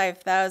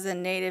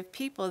 35,000 Native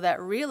people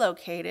that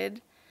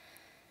relocated,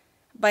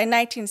 by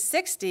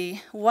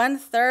 1960,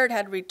 1/3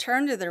 had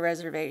returned to the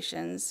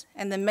reservations,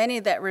 and the many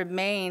that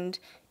remained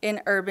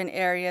in urban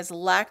areas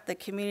lacked the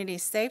community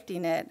safety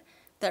net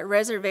that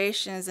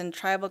reservations and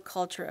tribal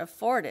culture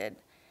afforded,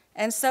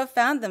 and so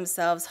found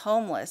themselves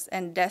homeless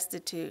and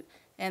destitute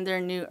in their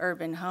new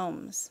urban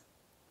homes.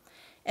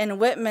 In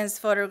Whitman's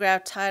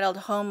photograph titled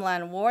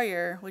Homeland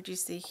Warrior, which you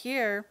see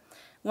here,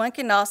 one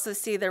can also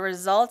see the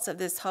results of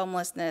this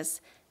homelessness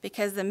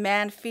because the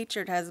man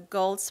featured has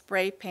gold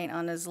spray paint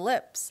on his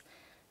lips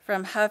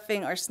from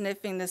huffing or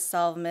sniffing the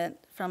solvent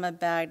from a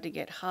bag to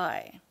get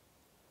high.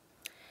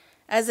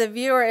 As a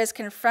viewer is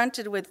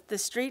confronted with the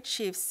Street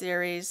Chief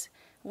series,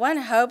 one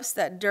hopes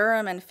that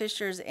Durham and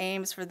Fisher's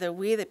aims for the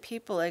We the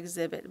People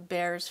exhibit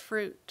bears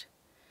fruit.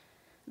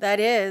 That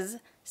is,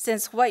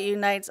 since what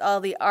unites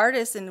all the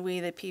artists in We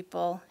the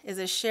People is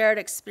a shared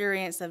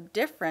experience of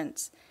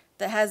difference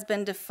that has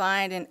been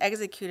defined and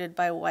executed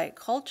by white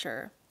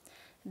culture,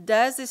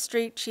 does the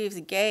Street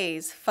Chief's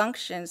gaze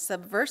function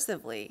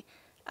subversively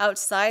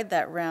outside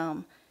that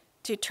realm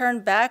to turn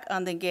back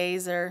on the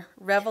gazer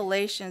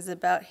revelations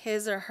about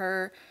his or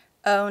her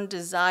own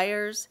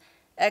desires,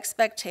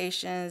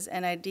 expectations,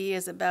 and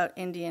ideas about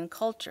Indian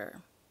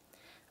culture?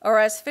 Or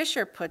as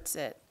Fisher puts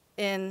it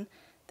in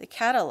the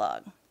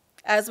catalog,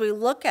 as we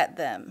look at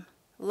them,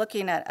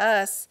 looking at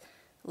us,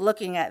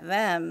 looking at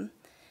them,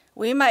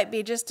 we might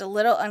be just a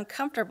little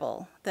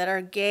uncomfortable that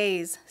our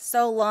gaze,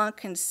 so long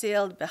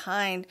concealed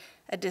behind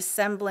a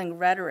dissembling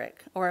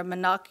rhetoric or a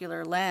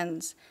monocular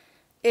lens,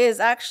 is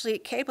actually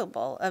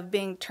capable of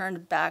being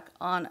turned back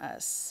on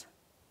us.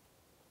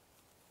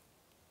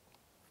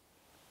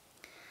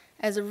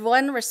 As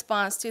one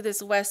response to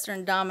this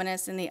Western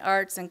dominance in the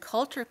arts and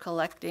culture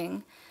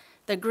collecting,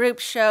 the group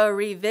show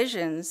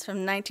Revisions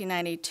from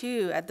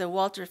 1992 at the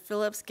Walter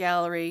Phillips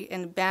Gallery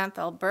in Banff,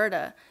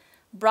 Alberta,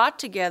 brought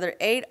together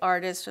 8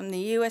 artists from the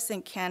US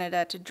and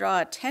Canada to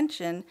draw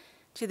attention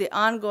to the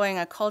ongoing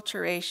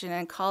acculturation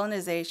and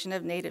colonization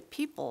of Native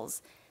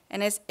peoples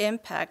and its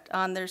impact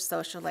on their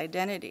social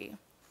identity.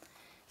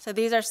 So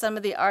these are some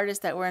of the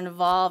artists that were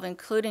involved,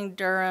 including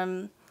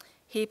Durham,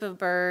 Heap of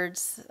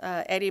Birds,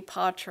 Eddie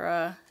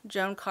Patra,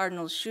 Joan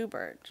Cardinal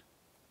Schubert.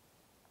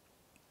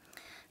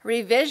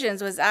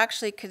 Revisions was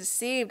actually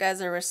conceived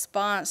as a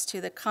response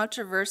to the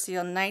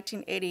controversial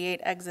 1988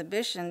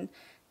 exhibition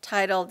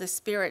titled The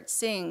Spirit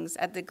Sings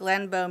at the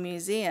Glenbow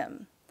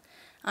Museum.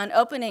 On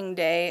opening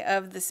day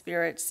of The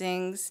Spirit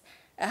Sings,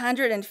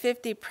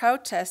 150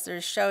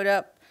 protesters showed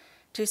up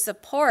to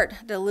support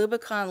the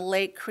Lubicon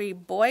Lake Cree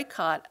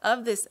boycott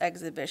of this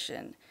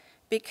exhibition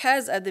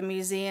because of the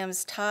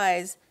museum's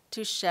ties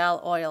to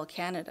Shell Oil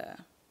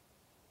Canada.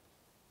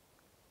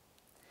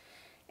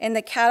 In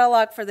the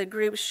catalog for the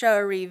group's show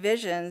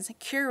Revisions,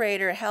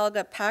 curator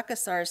Helga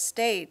Pakasar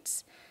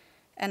states,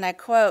 and I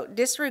quote,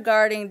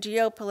 "Disregarding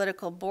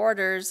geopolitical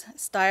borders,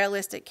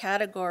 stylistic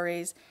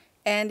categories,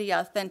 and the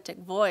authentic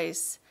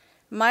voice,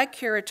 my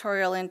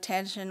curatorial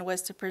intention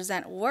was to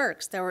present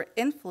works that were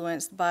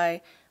influenced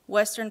by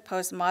Western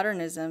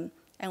postmodernism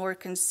and were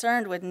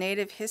concerned with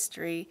Native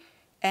history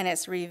and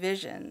its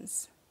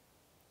revisions."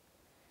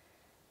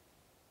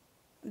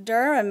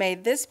 Durham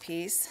made this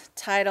piece,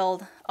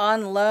 titled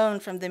On Loan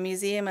from the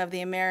Museum of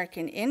the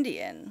American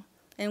Indian,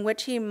 in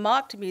which he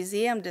mocked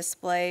museum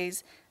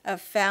displays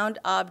of found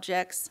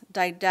objects,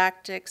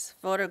 didactics,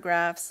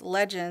 photographs,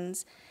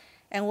 legends,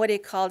 and what he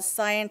called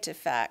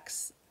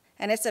scientifacts.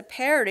 And it's a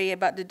parody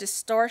about the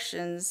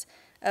distortions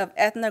of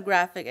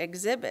ethnographic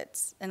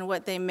exhibits and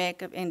what they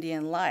make of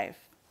Indian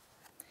life,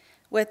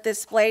 with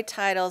display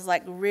titles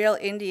like Real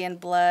Indian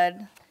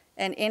Blood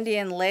and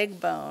Indian Leg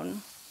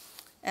Bone,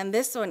 and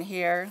this one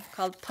here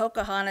called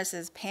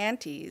Pocahontas's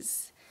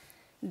Panties.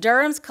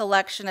 Durham's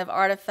collection of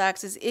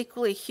artifacts is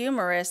equally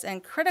humorous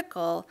and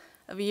critical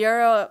of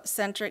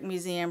Eurocentric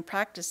museum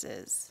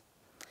practices.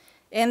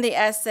 In the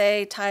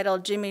essay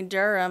titled Jimmy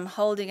Durham,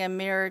 Holding a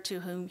Mirror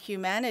to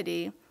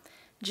Humanity,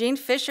 Jean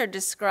Fisher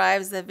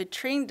describes the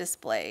vitrine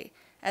display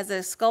as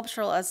a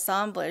sculptural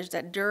assemblage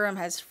that Durham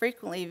has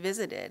frequently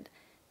visited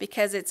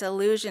because its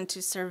allusion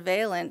to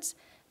surveillance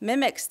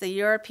mimics the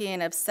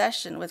European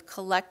obsession with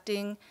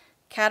collecting,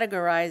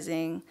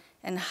 categorizing,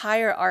 and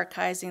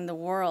hierarchizing the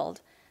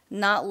world,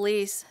 not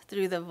least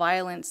through the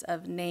violence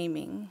of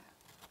naming.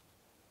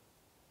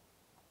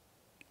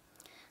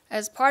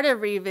 As part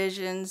of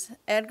revisions,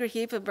 Edgar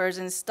Heepebergs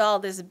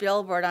installed this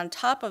billboard on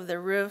top of the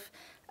roof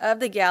of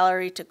the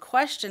gallery to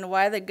question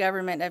why the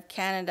government of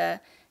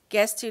Canada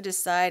gets to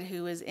decide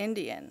who is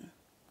Indian.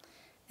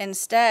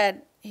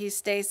 Instead, he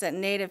states that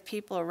Native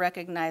people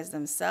recognize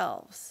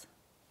themselves.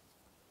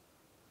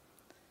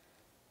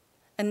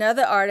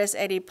 Another artist,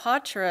 Eddie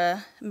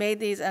Patra,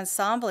 made these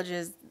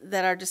assemblages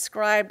that are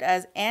described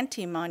as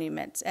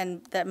anti-monuments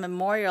and that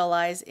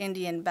memorialize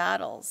Indian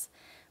battles,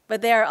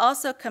 but they are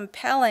also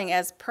compelling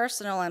as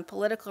personal and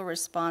political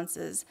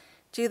responses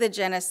to the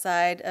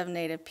genocide of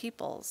Native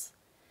peoples.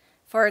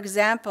 For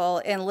example,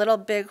 in Little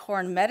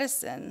Bighorn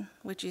Medicine,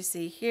 which you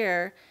see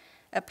here,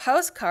 a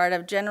postcard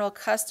of General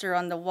Custer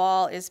on the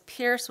wall is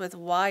pierced with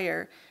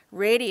wire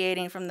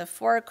radiating from the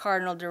 4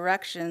 cardinal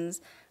directions,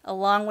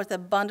 along with a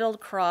bundled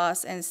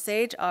cross and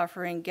sage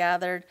offering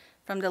gathered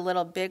from the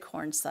Little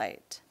Bighorn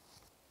site.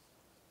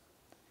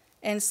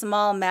 In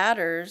Small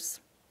Matters,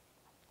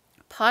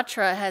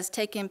 Patra has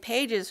taken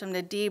pages from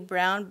the D.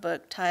 Brown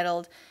book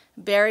titled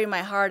Bury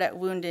My Heart at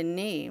Wounded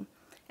Knee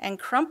and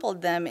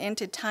crumpled them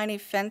into tiny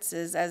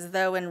fences as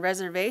though in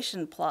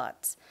reservation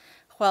plots,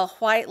 while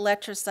white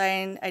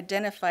letricine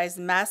identifies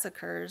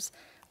massacres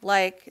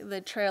like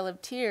the Trail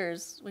of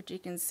Tears, which you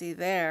can see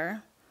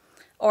there,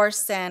 or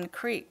Sand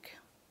Creek.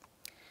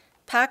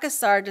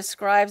 Pakasar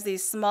describes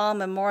these small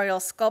memorial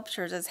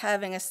sculptures as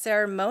having a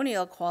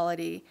ceremonial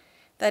quality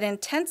that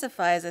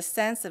intensifies a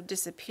sense of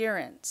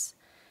disappearance,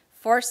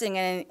 forcing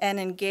an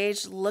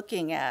engaged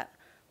looking at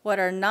what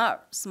are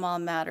not small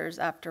matters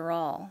after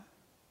all.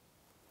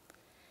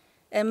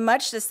 In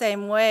much the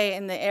same way,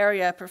 in the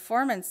area of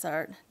performance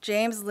art,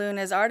 James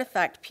Luna's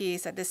artifact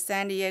piece at the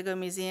San Diego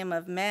Museum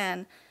of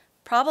Man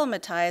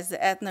problematized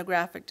the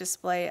ethnographic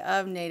display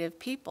of Native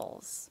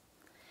peoples.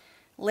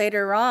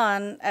 Later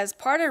on, as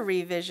part of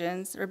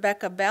revisions,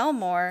 Rebecca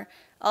Belmore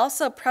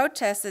also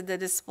protested the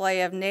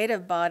display of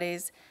Native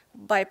bodies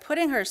by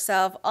putting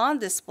herself on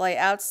display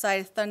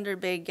outside Thunder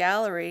Bay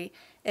Gallery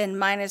in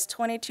minus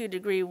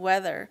 22-degree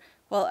weather,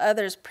 while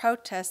others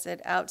protested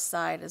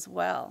outside as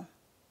well.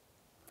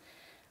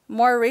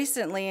 More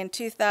recently, in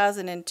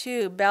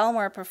 2002,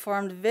 Belmore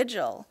performed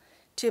Vigil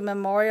to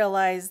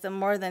memorialize the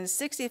more than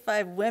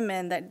 65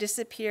 women that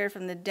disappeared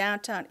from the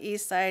downtown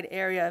East Side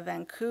area of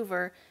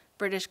Vancouver,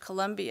 British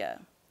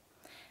Columbia.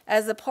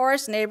 As the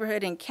poorest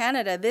neighborhood in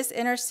Canada, this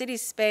inner city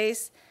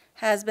space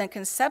has been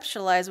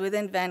conceptualized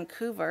within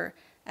Vancouver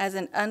as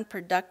an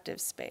unproductive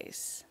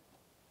space.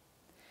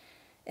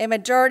 A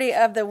majority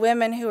of the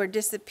women who were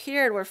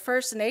disappeared were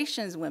First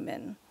Nations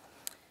women,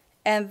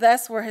 and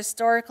thus were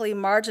historically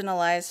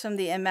marginalized from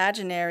the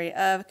imaginary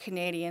of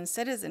Canadian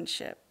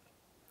citizenship.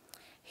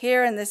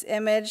 Here in this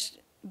image,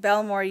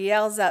 Belmore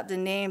yells out the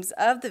names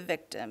of the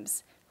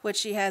victims, which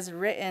she has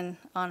written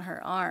on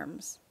her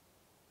arms.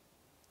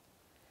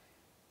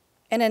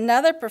 In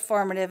another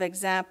performative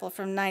example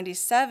from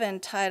 '97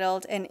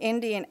 titled An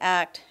Indian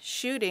Act,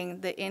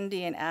 Shooting the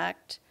Indian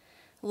Act,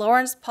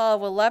 Lawrence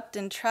Paul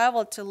Willupton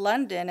traveled to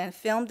London and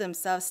filmed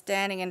himself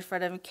standing in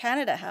front of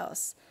Canada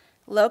House,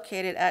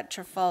 located at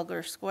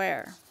Trafalgar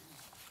Square.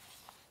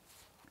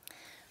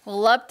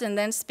 Willupton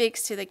then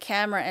speaks to the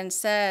camera and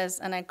says,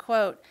 and I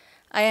quote,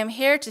 "I am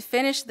here to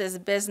finish this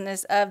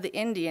business of the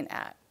Indian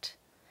Act.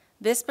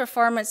 This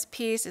performance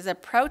piece is a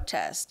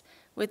protest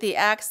with the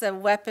acts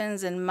of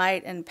weapons and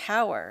might and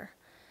power,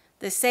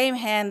 the same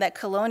hand that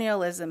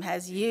colonialism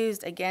has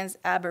used against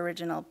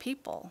Aboriginal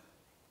people."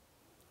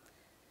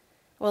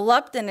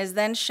 Willupton is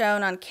then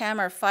shown on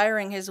camera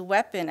firing his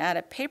weapon at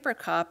a paper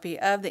copy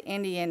of the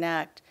Indian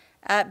Act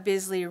at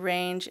Bisley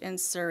Range in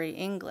Surrey,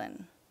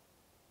 England,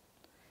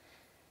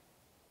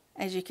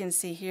 as you can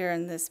see here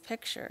in this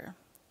picture.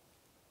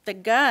 The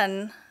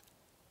gun,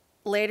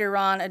 later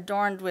on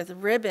adorned with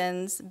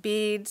ribbons,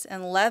 beads,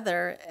 and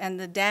leather, and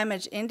the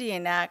damaged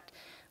Indian Act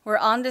were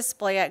on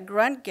display at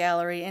Grunt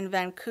Gallery in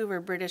Vancouver,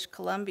 British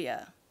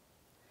Columbia.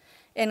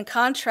 In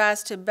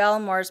contrast to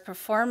Belmore's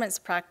performance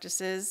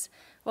practices,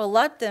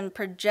 Willupton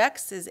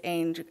projects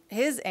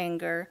his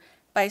anger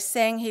by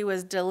saying he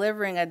was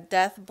delivering a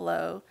death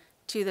blow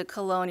to the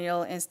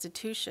colonial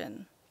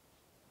institution.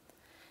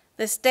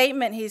 The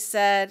statement, he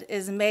said,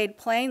 is made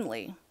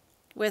plainly,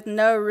 with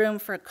no room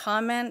for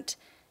comment,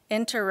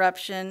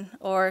 interruption,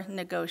 or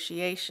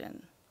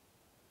negotiation.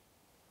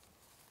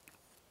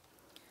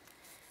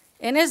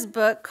 In his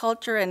book,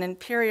 Culture and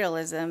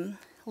Imperialism,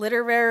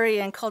 literary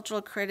and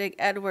cultural critic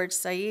Edward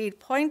Said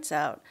points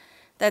out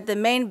that the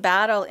main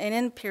battle in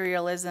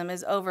imperialism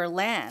is over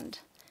land,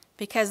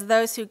 because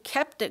those who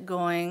kept it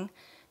going,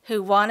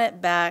 who want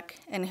it back,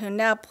 and who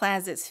now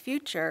plans its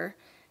future,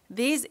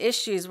 these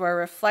issues were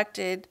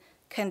reflected,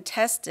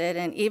 contested,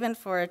 and even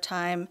for a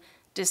time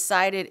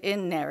decided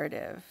in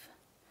narrative.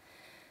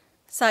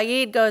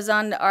 Said goes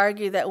on to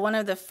argue that one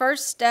of the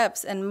first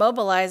steps in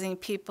mobilizing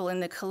people in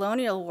the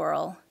colonial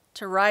world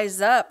to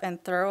rise up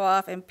and throw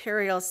off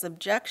imperial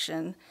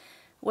subjection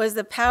was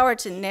the power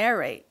to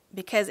narrate,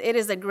 because it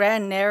is the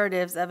grand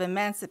narratives of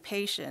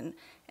emancipation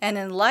and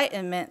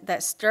enlightenment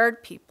that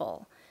stirred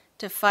people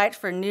to fight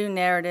for new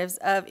narratives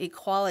of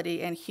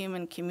equality and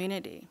human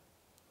community.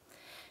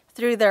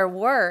 Through their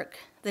work,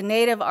 the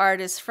Native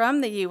artists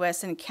from the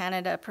US and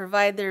Canada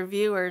provide their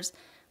viewers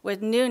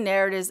with new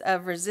narratives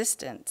of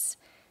resistance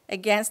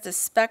against the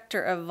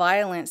specter of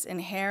violence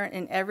inherent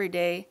in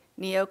everyday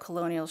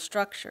neocolonial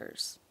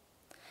structures.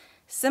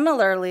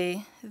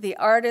 Similarly, the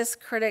artists,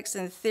 critics,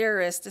 and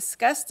theorists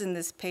discussed in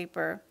this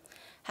paper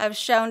have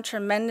shown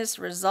tremendous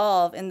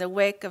resolve in the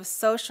wake of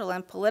social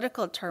and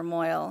political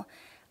turmoil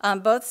on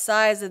both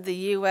sides of the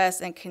US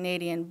and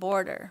Canadian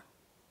border.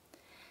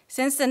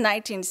 Since the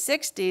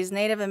 1960s,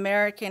 Native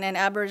American and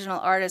Aboriginal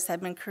artists have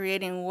been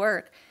creating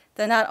work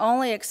that not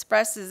only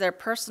expresses their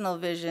personal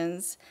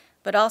visions,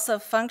 but also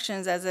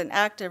functions as an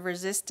act of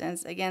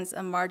resistance against a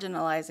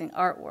marginalizing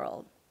art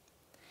world.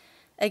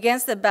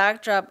 Against the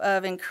backdrop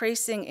of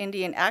increasing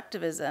Indian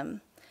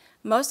activism,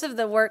 most of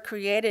the work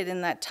created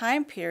in that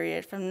time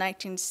period from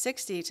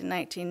 1960 to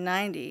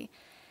 1990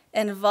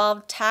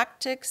 involved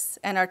tactics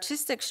and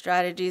artistic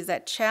strategies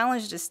that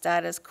challenged the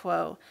status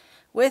quo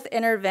with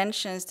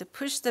interventions to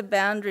push the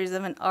boundaries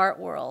of an art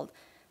world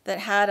that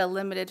had a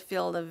limited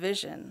field of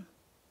vision.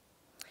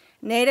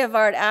 Native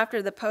art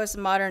after the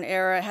postmodern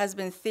era has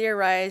been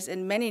theorized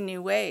in many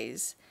new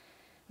ways,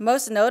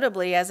 most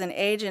notably as an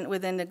agent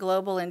within the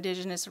global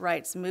indigenous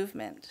rights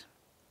movement.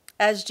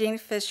 As Jean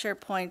Fisher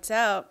points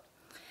out,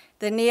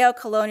 the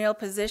neo-colonial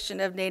position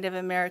of Native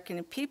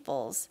American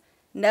peoples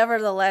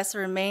nevertheless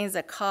remains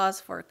a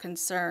cause for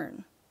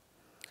concern.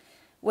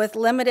 With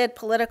limited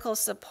political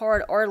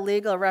support or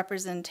legal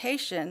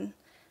representation,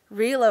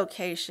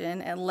 relocation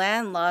and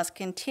land loss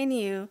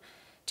continue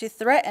to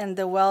threaten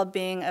the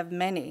well-being of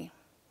many.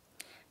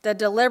 The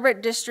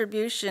deliberate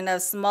distribution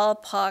of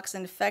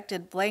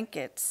smallpox-infected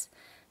blankets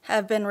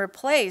have been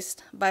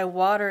replaced by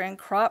water and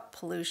crop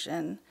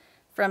pollution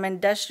from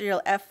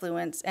industrial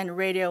effluents and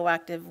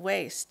radioactive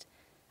waste,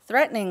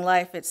 threatening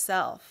life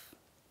itself.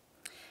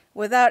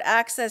 Without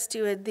access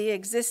to the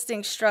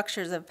existing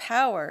structures of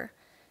power,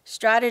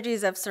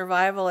 strategies of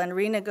survival and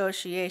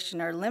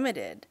renegotiation are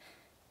limited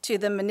to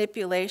the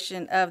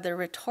manipulation of the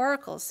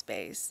rhetorical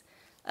space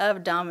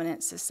of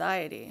dominant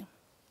society.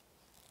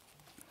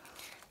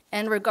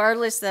 And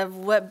regardless of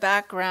what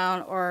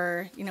background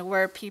or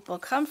where people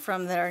come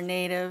from that are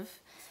Native,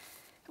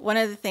 one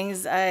of the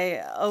things I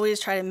always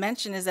try to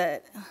mention is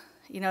that,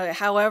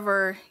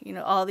 however,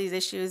 all these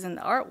issues in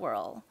the art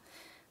world,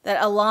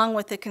 that along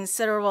with the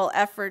considerable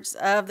efforts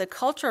of the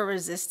cultural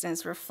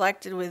resistance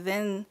reflected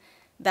within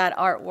that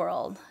art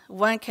world,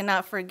 one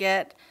cannot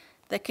forget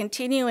the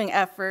continuing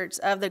efforts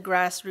of the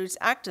grassroots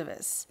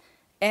activists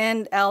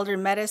and elder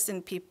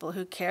medicine people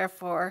who care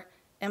for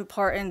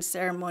important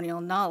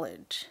ceremonial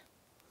knowledge.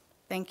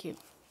 Thank you.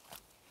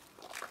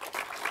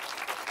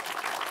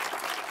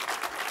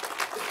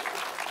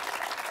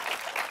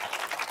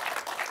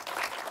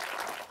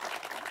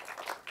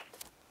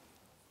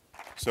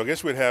 So I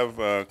guess we'd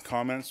have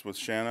comments with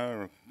Shanna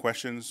or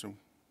questions. You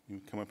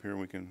can come up here and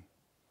we can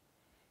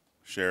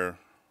share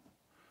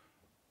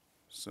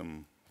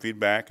some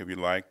feedback if you'd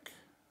like.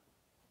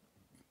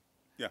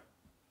 Yeah.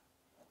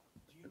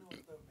 Do you know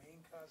what the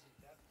main cause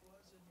of death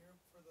was in Europe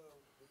for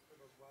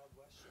those Wild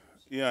West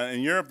shows? Yeah,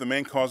 in Europe, the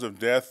main cause of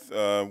death,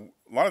 a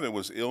lot of it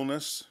was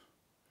illness.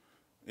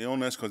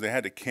 Illness because they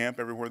had to camp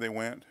everywhere they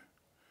went,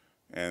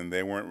 and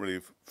they weren't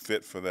really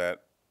fit for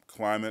that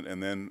climate.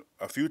 And then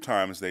a few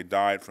times they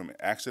died from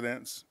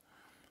accidents.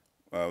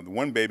 The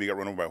one baby got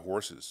run over by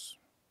horses.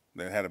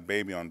 They had a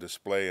baby on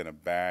display in a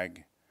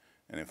bag,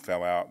 and it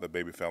fell out. The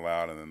baby fell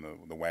out, and then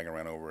the wagon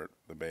ran over it,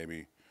 the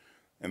baby.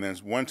 And then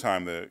one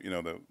time the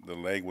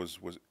leg was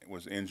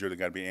injured. It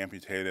got to be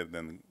amputated,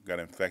 then got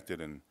infected,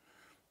 and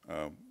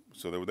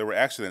so there were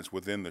accidents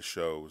within the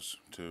shows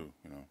too.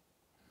 And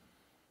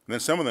then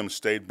some of them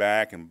stayed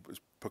back, and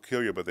it's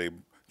peculiar, but they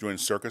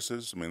joined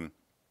circuses. I mean,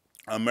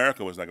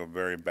 America was like a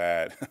very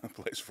bad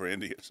place for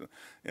Indians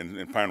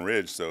in Pine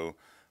Ridge, so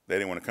they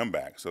didn't want to come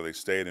back. So they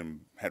stayed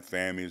and had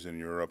families in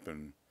Europe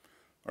and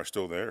are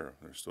still there.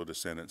 There's still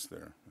descendants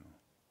there.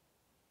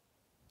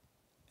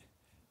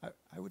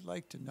 I would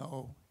like to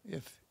know,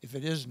 if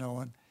it is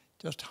known,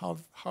 just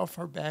how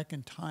far back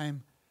in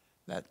time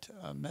that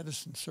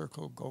medicine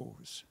circle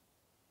goes.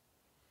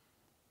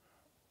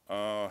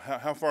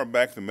 How far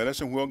back the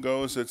medicine wheel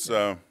goes? It's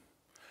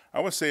I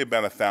would say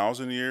about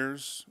 1,000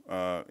 years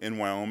in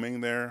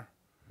Wyoming there.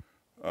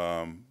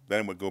 Then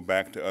it would go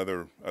back to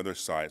other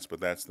sites,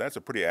 but that's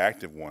a pretty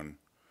active one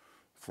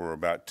for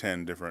about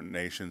 10 different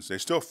nations. They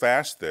still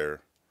fast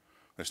there.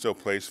 There's still a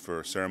place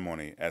for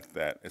ceremony at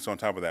that. It's on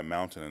top of that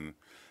mountain,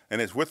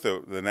 and it's with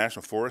the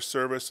National Forest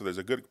Service, so there's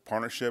a good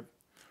partnership.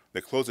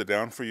 They close it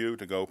down for you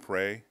to go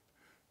pray.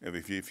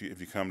 If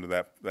you come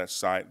to that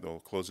site, they'll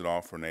close it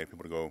off for Native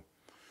people to go.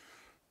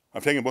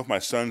 I've taken both my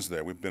sons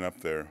there. We've been up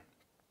there,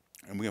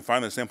 and we can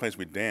find the same place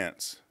we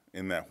dance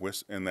in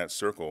that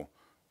circle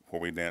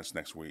where we dance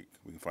next week.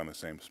 We can find the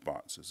same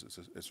spots.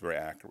 It's very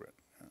accurate.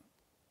 Yeah.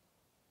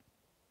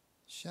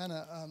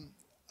 Shanna,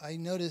 I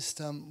noticed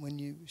when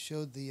you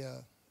showed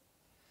the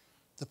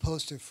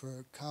poster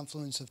for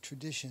Confluence of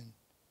Tradition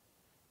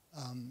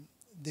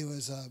there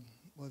was,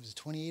 what was it,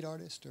 28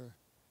 artists or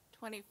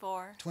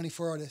 24.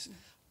 24 artists.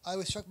 I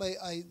was struck by,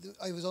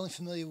 I was only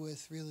familiar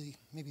with really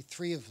maybe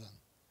 3 of them.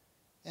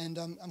 And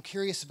I'm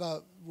curious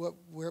about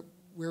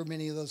where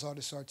many of those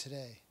artists are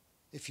today,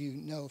 if you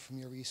know from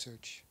your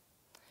research.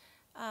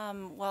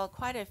 Well,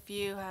 quite a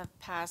few have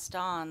passed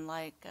on,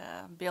 like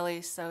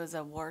Billy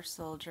Souza, War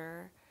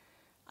Soldier.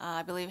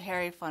 I believe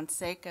Harry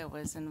Fonseca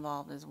was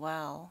involved as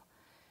well.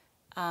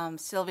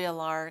 Sylvia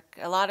Lark.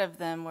 A lot of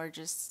them were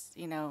just,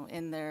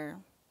 in their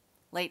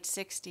late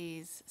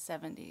 60s,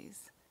 70s.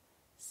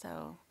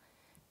 So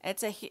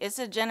it's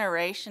a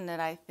generation that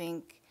I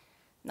think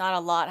not a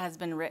lot has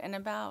been written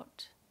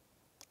about,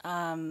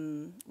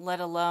 let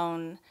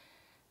alone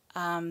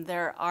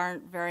there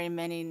aren't very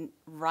many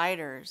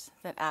writers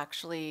that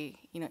actually,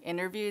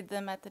 interviewed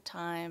them at the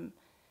time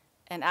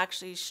and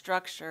actually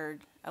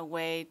structured a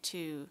way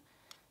to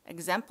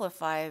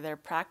exemplify their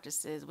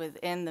practices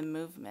within the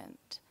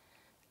movement,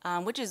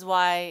 which is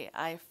why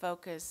I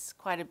focus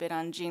quite a bit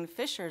on Jean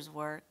Fisher's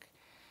work.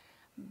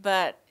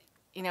 But,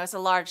 it's a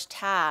large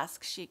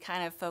task. She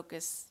kind of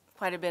focused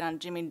quite a bit on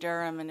Jimmy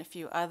Durham and a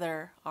few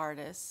other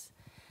artists.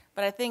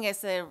 But I think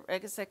it's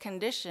a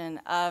condition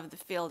of the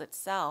field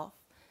itself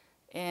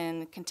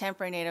in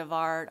contemporary Native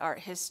art, art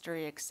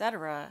history,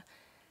 etc.,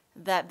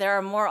 that there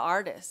are more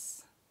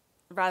artists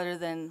rather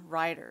than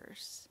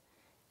writers.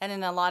 And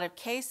in a lot of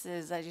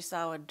cases, as you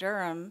saw with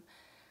Durham,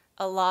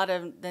 a lot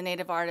of the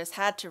Native artists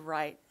had to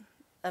write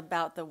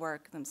about the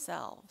work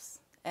themselves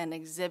and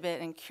exhibit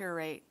and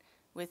curate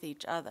with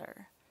each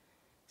other.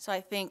 So I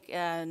think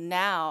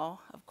now,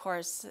 of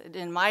course,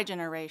 in my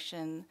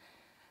generation,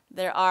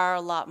 there are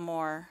a lot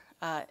more,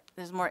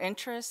 there's more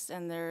interest,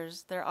 and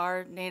there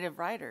are Native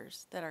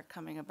writers that are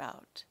coming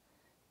about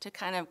to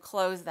kind of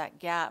close that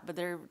gap, but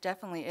there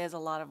definitely is a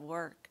lot of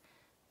work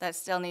that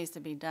still needs to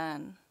be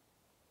done.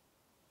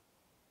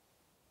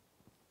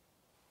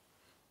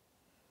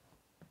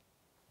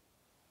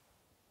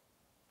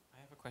 I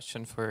have a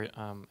question for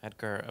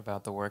Edgar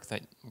about the work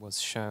that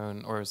was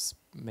shown or is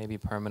maybe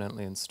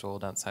permanently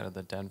installed outside of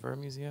the Denver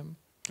Museum.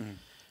 Mm.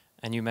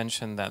 And you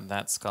mentioned that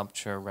that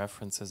sculpture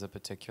references a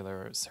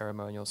particular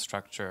ceremonial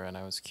structure, and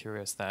I was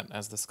curious that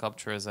as the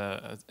sculpture is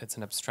it's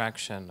an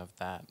abstraction of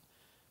that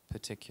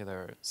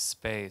particular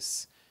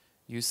space,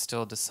 you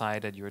still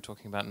decided, you were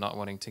talking about not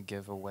wanting to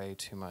give away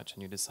too much,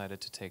 and you decided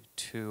to take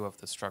 2 of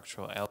the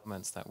structural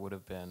elements that would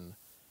have been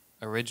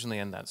originally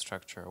in that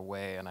structure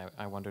away, and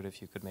I wondered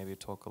if you could maybe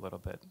talk a little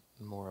bit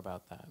more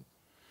about that.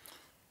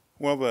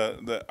 Well,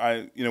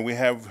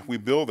 we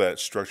build that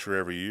structure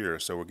every year,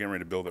 so we're getting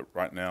ready to build it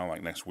right now,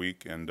 like next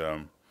week, and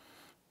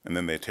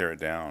then they tear it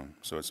down.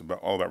 So it's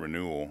all about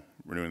renewing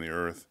the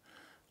earth.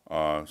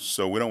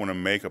 So we don't want to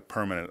make a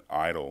permanent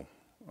idol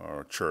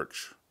or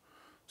church.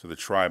 So the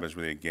tribe is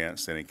really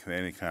against any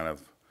kind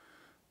of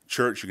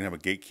church. You can have a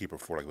gatekeeper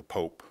for, like the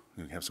Pope.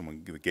 You can have someone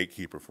be the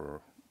gatekeeper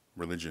for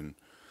religion.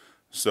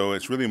 So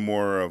it's really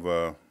more of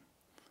a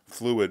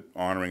fluid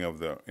honoring of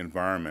the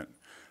environment.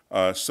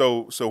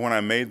 So when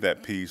I made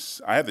that piece,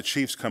 I had the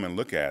chiefs come and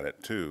look at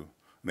it too,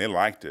 and they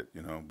liked it,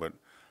 but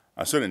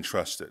I still didn't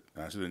trust it.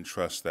 I still didn't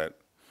trust that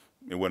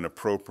it wasn't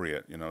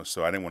appropriate,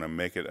 so I didn't want to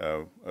make it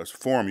a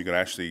form you could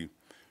actually,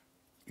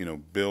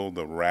 build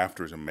the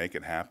rafters and make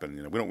it happen.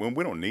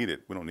 We don't need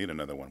it. We don't need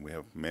another one. We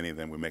have many of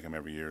them. We make them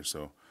every year.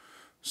 So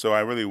I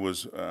really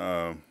was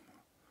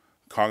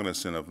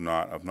cognizant of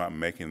not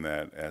making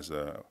that as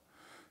a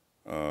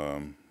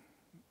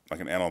like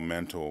an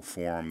elemental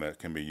form that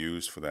can be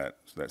used for that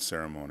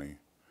ceremony,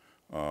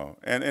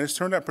 and it's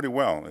turned out pretty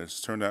well. It's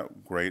turned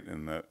out great,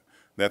 in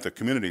that the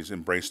communities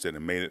embraced it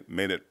and made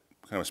it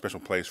kind of a special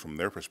place from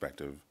their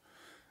perspective.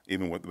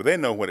 But they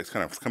know what it's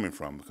kind of coming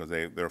from because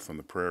they're from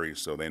the prairies,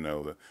 so they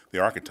know the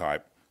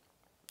archetype,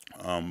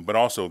 but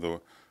also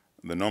the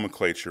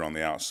nomenclature on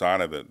the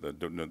outside of it,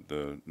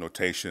 the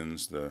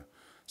notations, the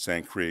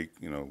Sand Creek,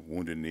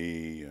 Wounded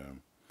Knee.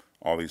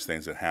 All these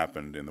things that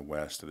happened in the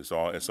West. It's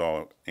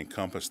all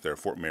encompassed there.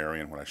 Fort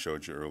Marion, what I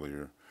showed you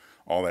earlier,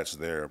 all that's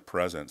there,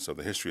 present. So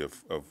the history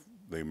of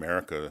the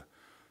American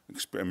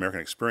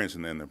experience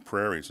and then the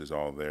prairies is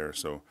all there.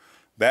 So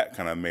that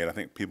kind of made, I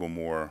think, people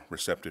more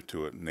receptive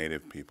to it,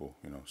 Native people,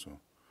 So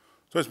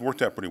it's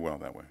worked out pretty well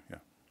that way, yeah.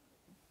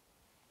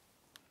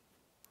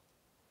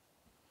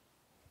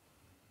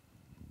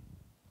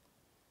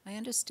 I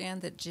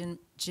understand that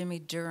Jimmy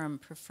Durham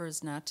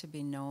prefers not to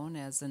be known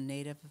as a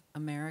Native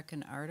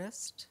American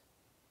artist.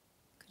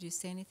 Could you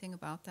say anything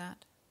about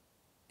that?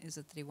 Is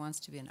it that he wants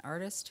to be an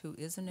artist who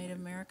is a Native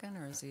American,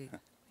 or is he?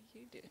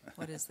 You do.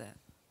 What is that?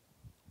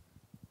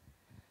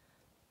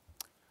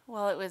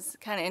 Well, it was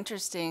kind of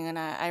interesting, and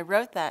I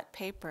wrote that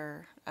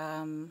paper,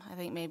 I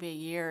think maybe a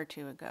year or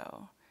 2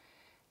 ago.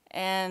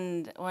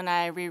 And when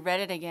I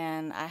reread it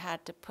again, I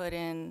had to put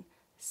in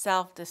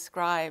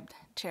self-described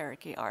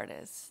Cherokee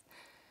artists.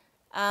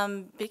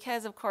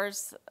 Because, of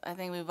course, I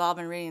think we've all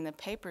been reading the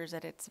papers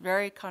that it's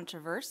very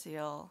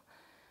controversial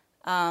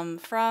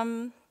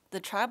from the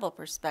tribal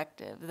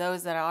perspective,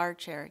 those that are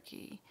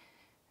Cherokee,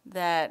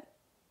 that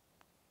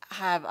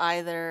have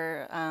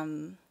either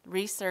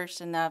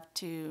researched enough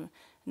to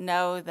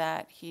know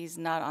that he's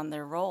not on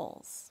their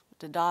rolls,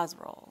 Dada's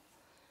roll.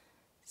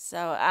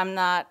 So I'm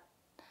not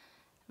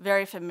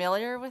very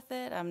familiar with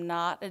it. I'm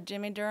not a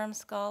Jimmy Durham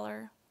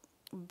scholar,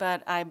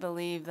 but I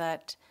believe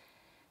that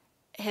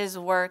his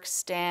work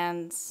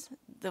stands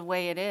the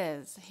way it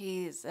is.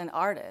 He's an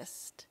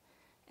artist.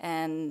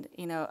 And,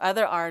 you know,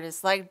 other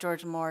artists like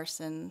George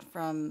Morrison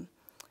from,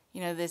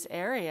 you know, this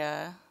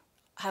area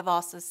have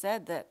also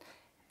said that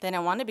they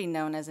don't want to be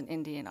known as an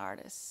Indian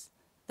artist.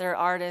 They're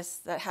artists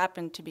that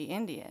happen to be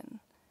Indian.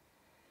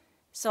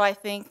 So I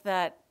think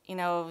that, you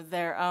know,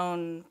 their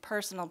own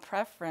personal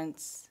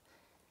preference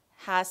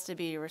has to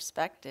be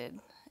respected.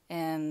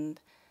 And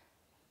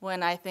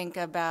when I think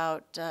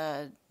about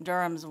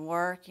Durham's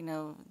work, you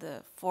know,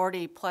 the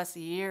 40 plus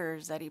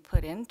years that he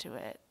put into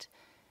it,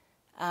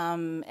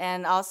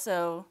 and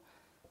also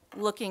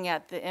looking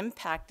at the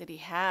impact that he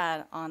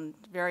had on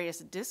various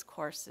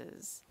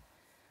discourses,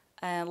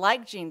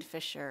 like Gene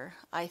Fisher,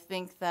 I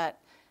think that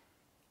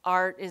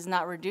art is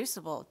not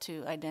reducible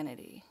to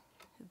identity,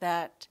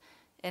 that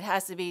it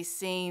has to be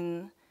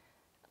seen,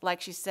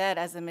 like she said,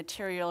 as a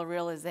material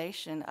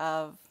realization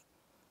of,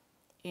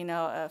 you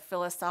know, a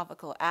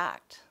philosophical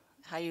act,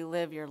 how you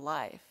live your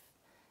life.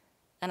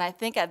 And I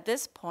think at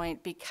this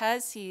point,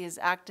 because he is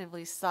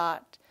actively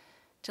sought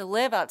to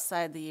live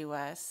outside the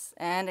U.S.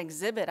 and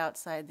exhibit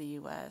outside the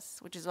U.S.,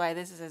 which is why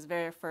this is his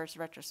very first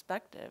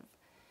retrospective,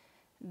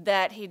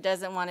 that he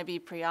doesn't want to be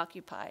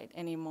preoccupied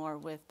anymore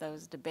with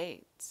those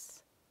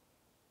debates.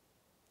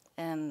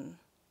 And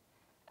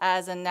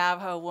as a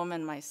Navajo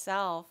woman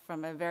myself,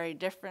 from a very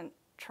different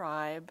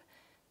tribe,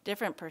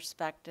 different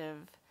perspective,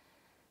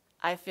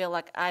 I feel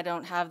like I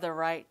don't have the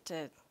right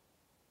to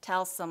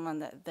tell someone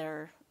that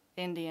they're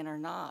Indian or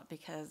not,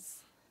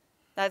 because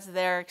that's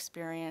their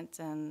experience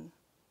and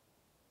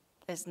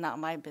it's not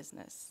my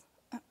business.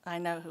 I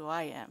know who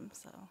I am,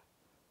 so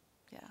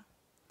yeah.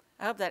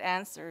 I hope that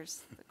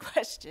answers the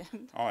question.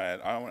 I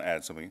want to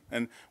add something.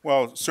 And,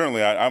 well,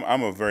 certainly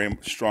I'm a very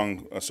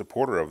strong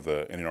supporter of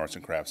the Indian Arts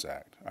and Crafts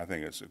Act. I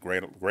think it's a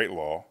great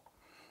law,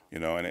 you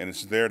know, and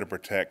it's there to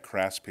protect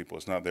craftspeople.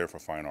 It's not there for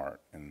fine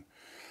art. And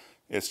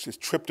it's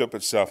just tripped up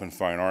itself in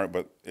fine art,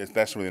 but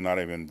that's really not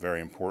even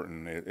very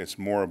important. It's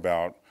more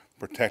about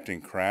protecting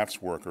crafts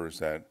workers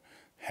that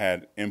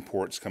had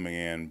imports coming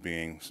in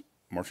being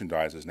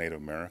merchandised as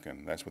Native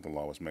American. That's what the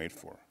law was made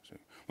for. So,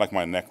 like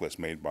my necklace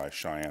made by a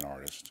Cheyenne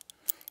artist.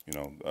 You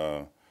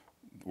know,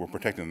 we're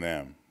protecting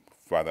them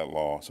by that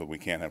law, so we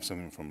can't have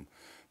something from,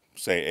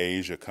 say,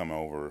 Asia come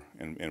over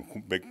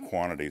in big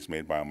quantities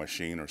made by a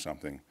machine or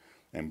something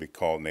and be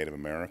called Native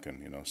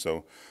American, you know.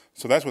 So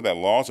that's what that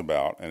law's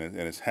about, and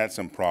it's had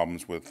some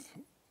problems with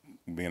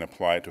being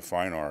applied to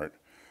fine art,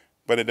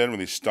 but it doesn't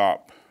really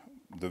stop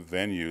the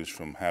venues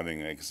from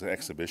having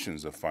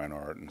exhibitions of fine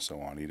art and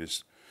so on. You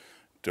just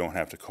don't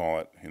have to call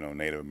it, you know,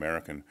 Native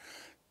American.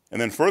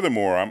 And then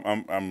furthermore,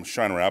 I'm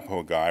Shanna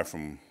Arapaho guy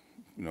from,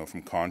 you know,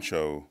 from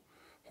Concho,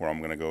 where I'm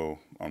going to go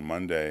on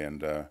Monday,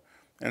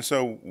 and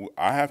so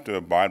I have to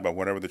abide by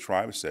whatever the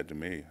tribe has said to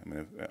me. I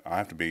mean, I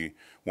have to be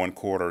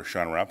 1/4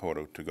 Shanna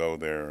Arapaho to go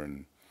there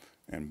and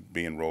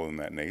be enrolled in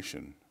that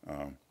nation.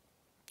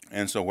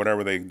 And so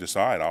whatever they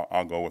decide,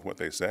 I'll go with what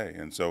they say.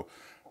 And so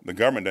the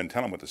government doesn't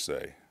tell them what to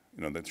say.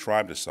 You know, the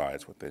tribe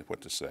decides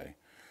what to say.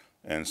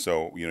 And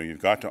so, you know,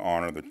 you've got to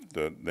honor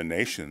the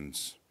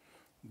nation's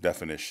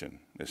definition.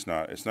 It's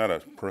not a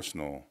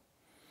personal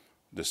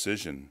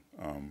decision.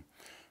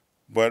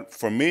 But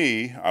for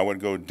me, I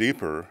would go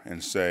deeper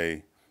and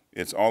say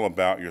it's all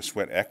about your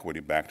sweat equity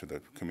back to the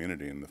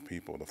community and the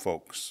people, the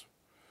folks.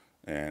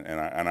 And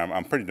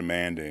I'm pretty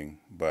demanding,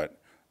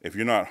 but if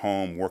you're not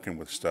home working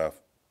with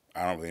stuff,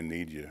 I don't really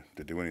need you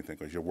to do anything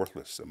because you're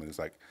worthless. I mean, it's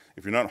like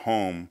if you're not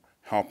home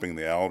helping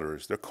the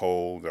elders, they're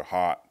cold, they're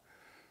hot,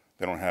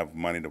 they don't have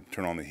money to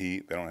turn on the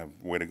heat, they don't have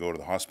a way to go to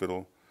the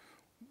hospital.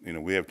 You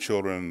know, we have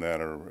children that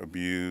are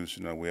abused,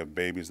 you know, we have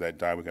babies that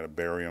die, we got to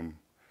bury them.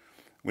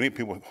 We need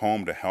people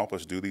home to help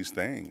us do these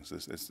things.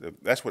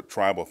 That's what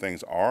tribal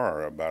things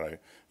are, about a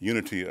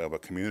unity of a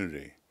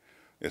community.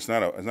 It's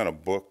not a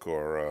book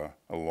or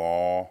a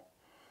law,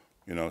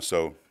 you know.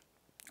 So,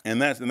 and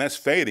that's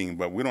fading,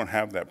 but we don't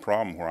have that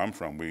problem where I'm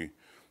from.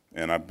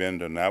 And I've been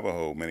to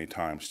Navajo many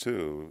times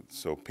too.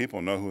 So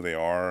people know who they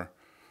are,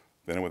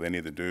 they know what they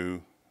need to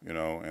do, you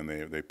know, and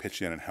they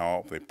pitch in and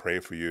help. They pray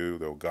for you,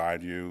 they'll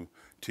guide you,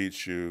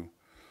 teach you.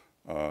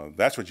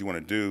 That's what you want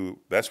to do.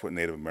 That's what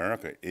Native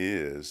America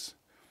is.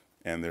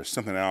 And there's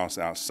something else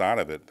outside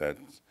of it that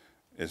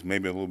is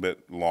maybe a little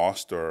bit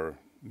lost or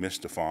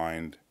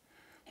misdefined,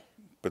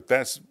 but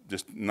that's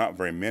just not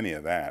very many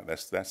of that.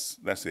 That's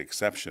the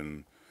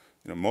exception.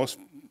 You know, most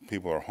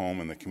people are home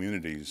in the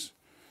communities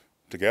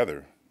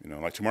together. You know,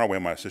 like tomorrow we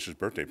have my sister's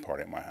birthday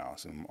party at my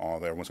house, and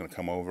everyone's going to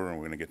come over, and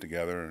we're going to get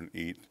together and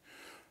eat.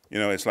 You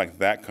know, it's like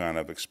that kind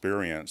of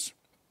experience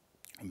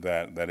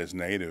that is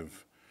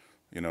Native.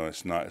 You know,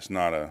 it's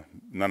not a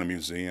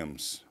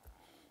museum's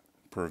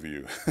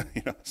purview.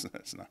 You know,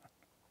 it's not.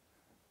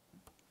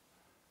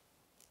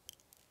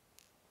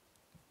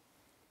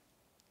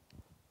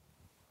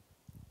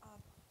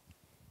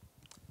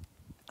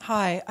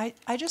 Hi,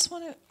 I just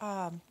want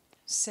to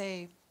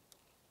say,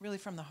 really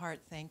from the heart,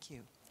 thank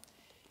you.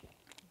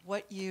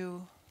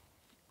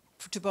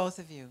 To both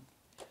of you,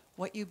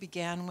 what you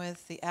began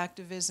with, the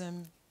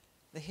activism,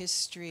 the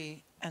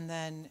history, and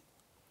then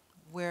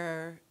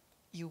where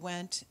you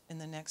went in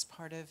the next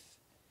part of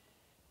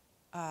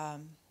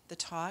the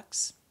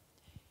talks,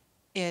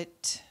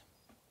 it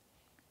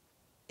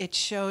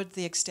showed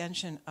the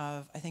extension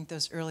of, I think,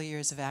 those early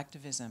years of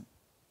activism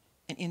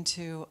and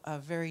into a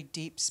very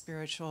deep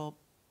spiritual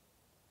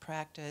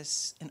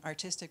practice, an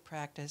artistic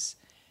practice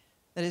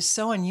that is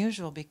so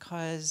unusual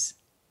because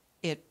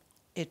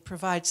it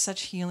provides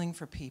such healing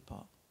for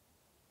people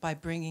by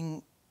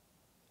bringing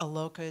a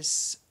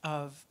locus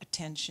of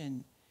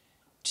attention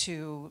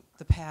to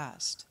the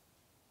past.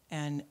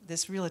 And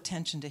this real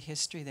attention to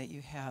history that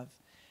you have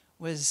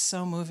was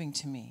so moving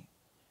to me.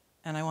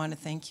 And I want to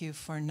thank you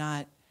for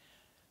not,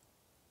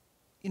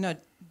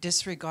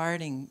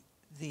 disregarding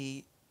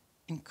the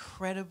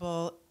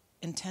incredible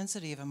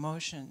intensity of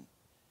emotion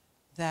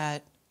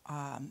that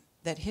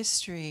that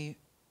history,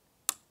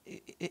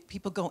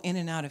 people go in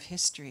and out of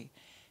history.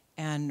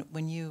 And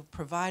when you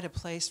provide a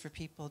place for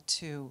people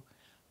to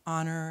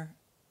honor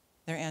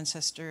their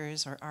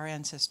ancestors or our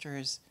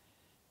ancestors,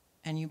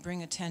 and you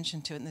bring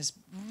attention to it in this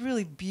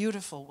really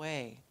beautiful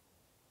way,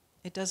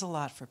 it does a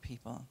lot for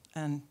people.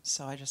 And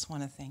so I just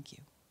want to thank you.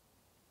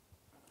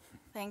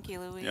 Thank you,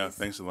 Louise. Yeah,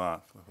 thanks a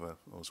lot for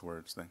those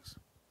words. Thanks.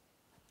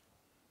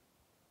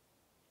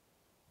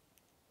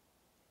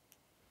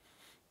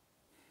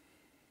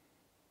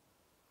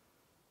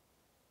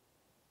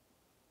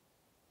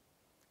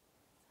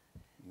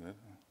 Good.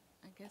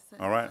 I guess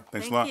All right,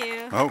 thanks a lot. Thank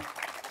you. Oh.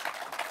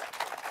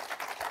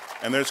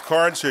 And there's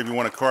cards here if you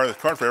want a card. There's a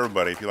card for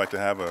everybody. If you'd like to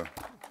have a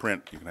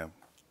print, you can have.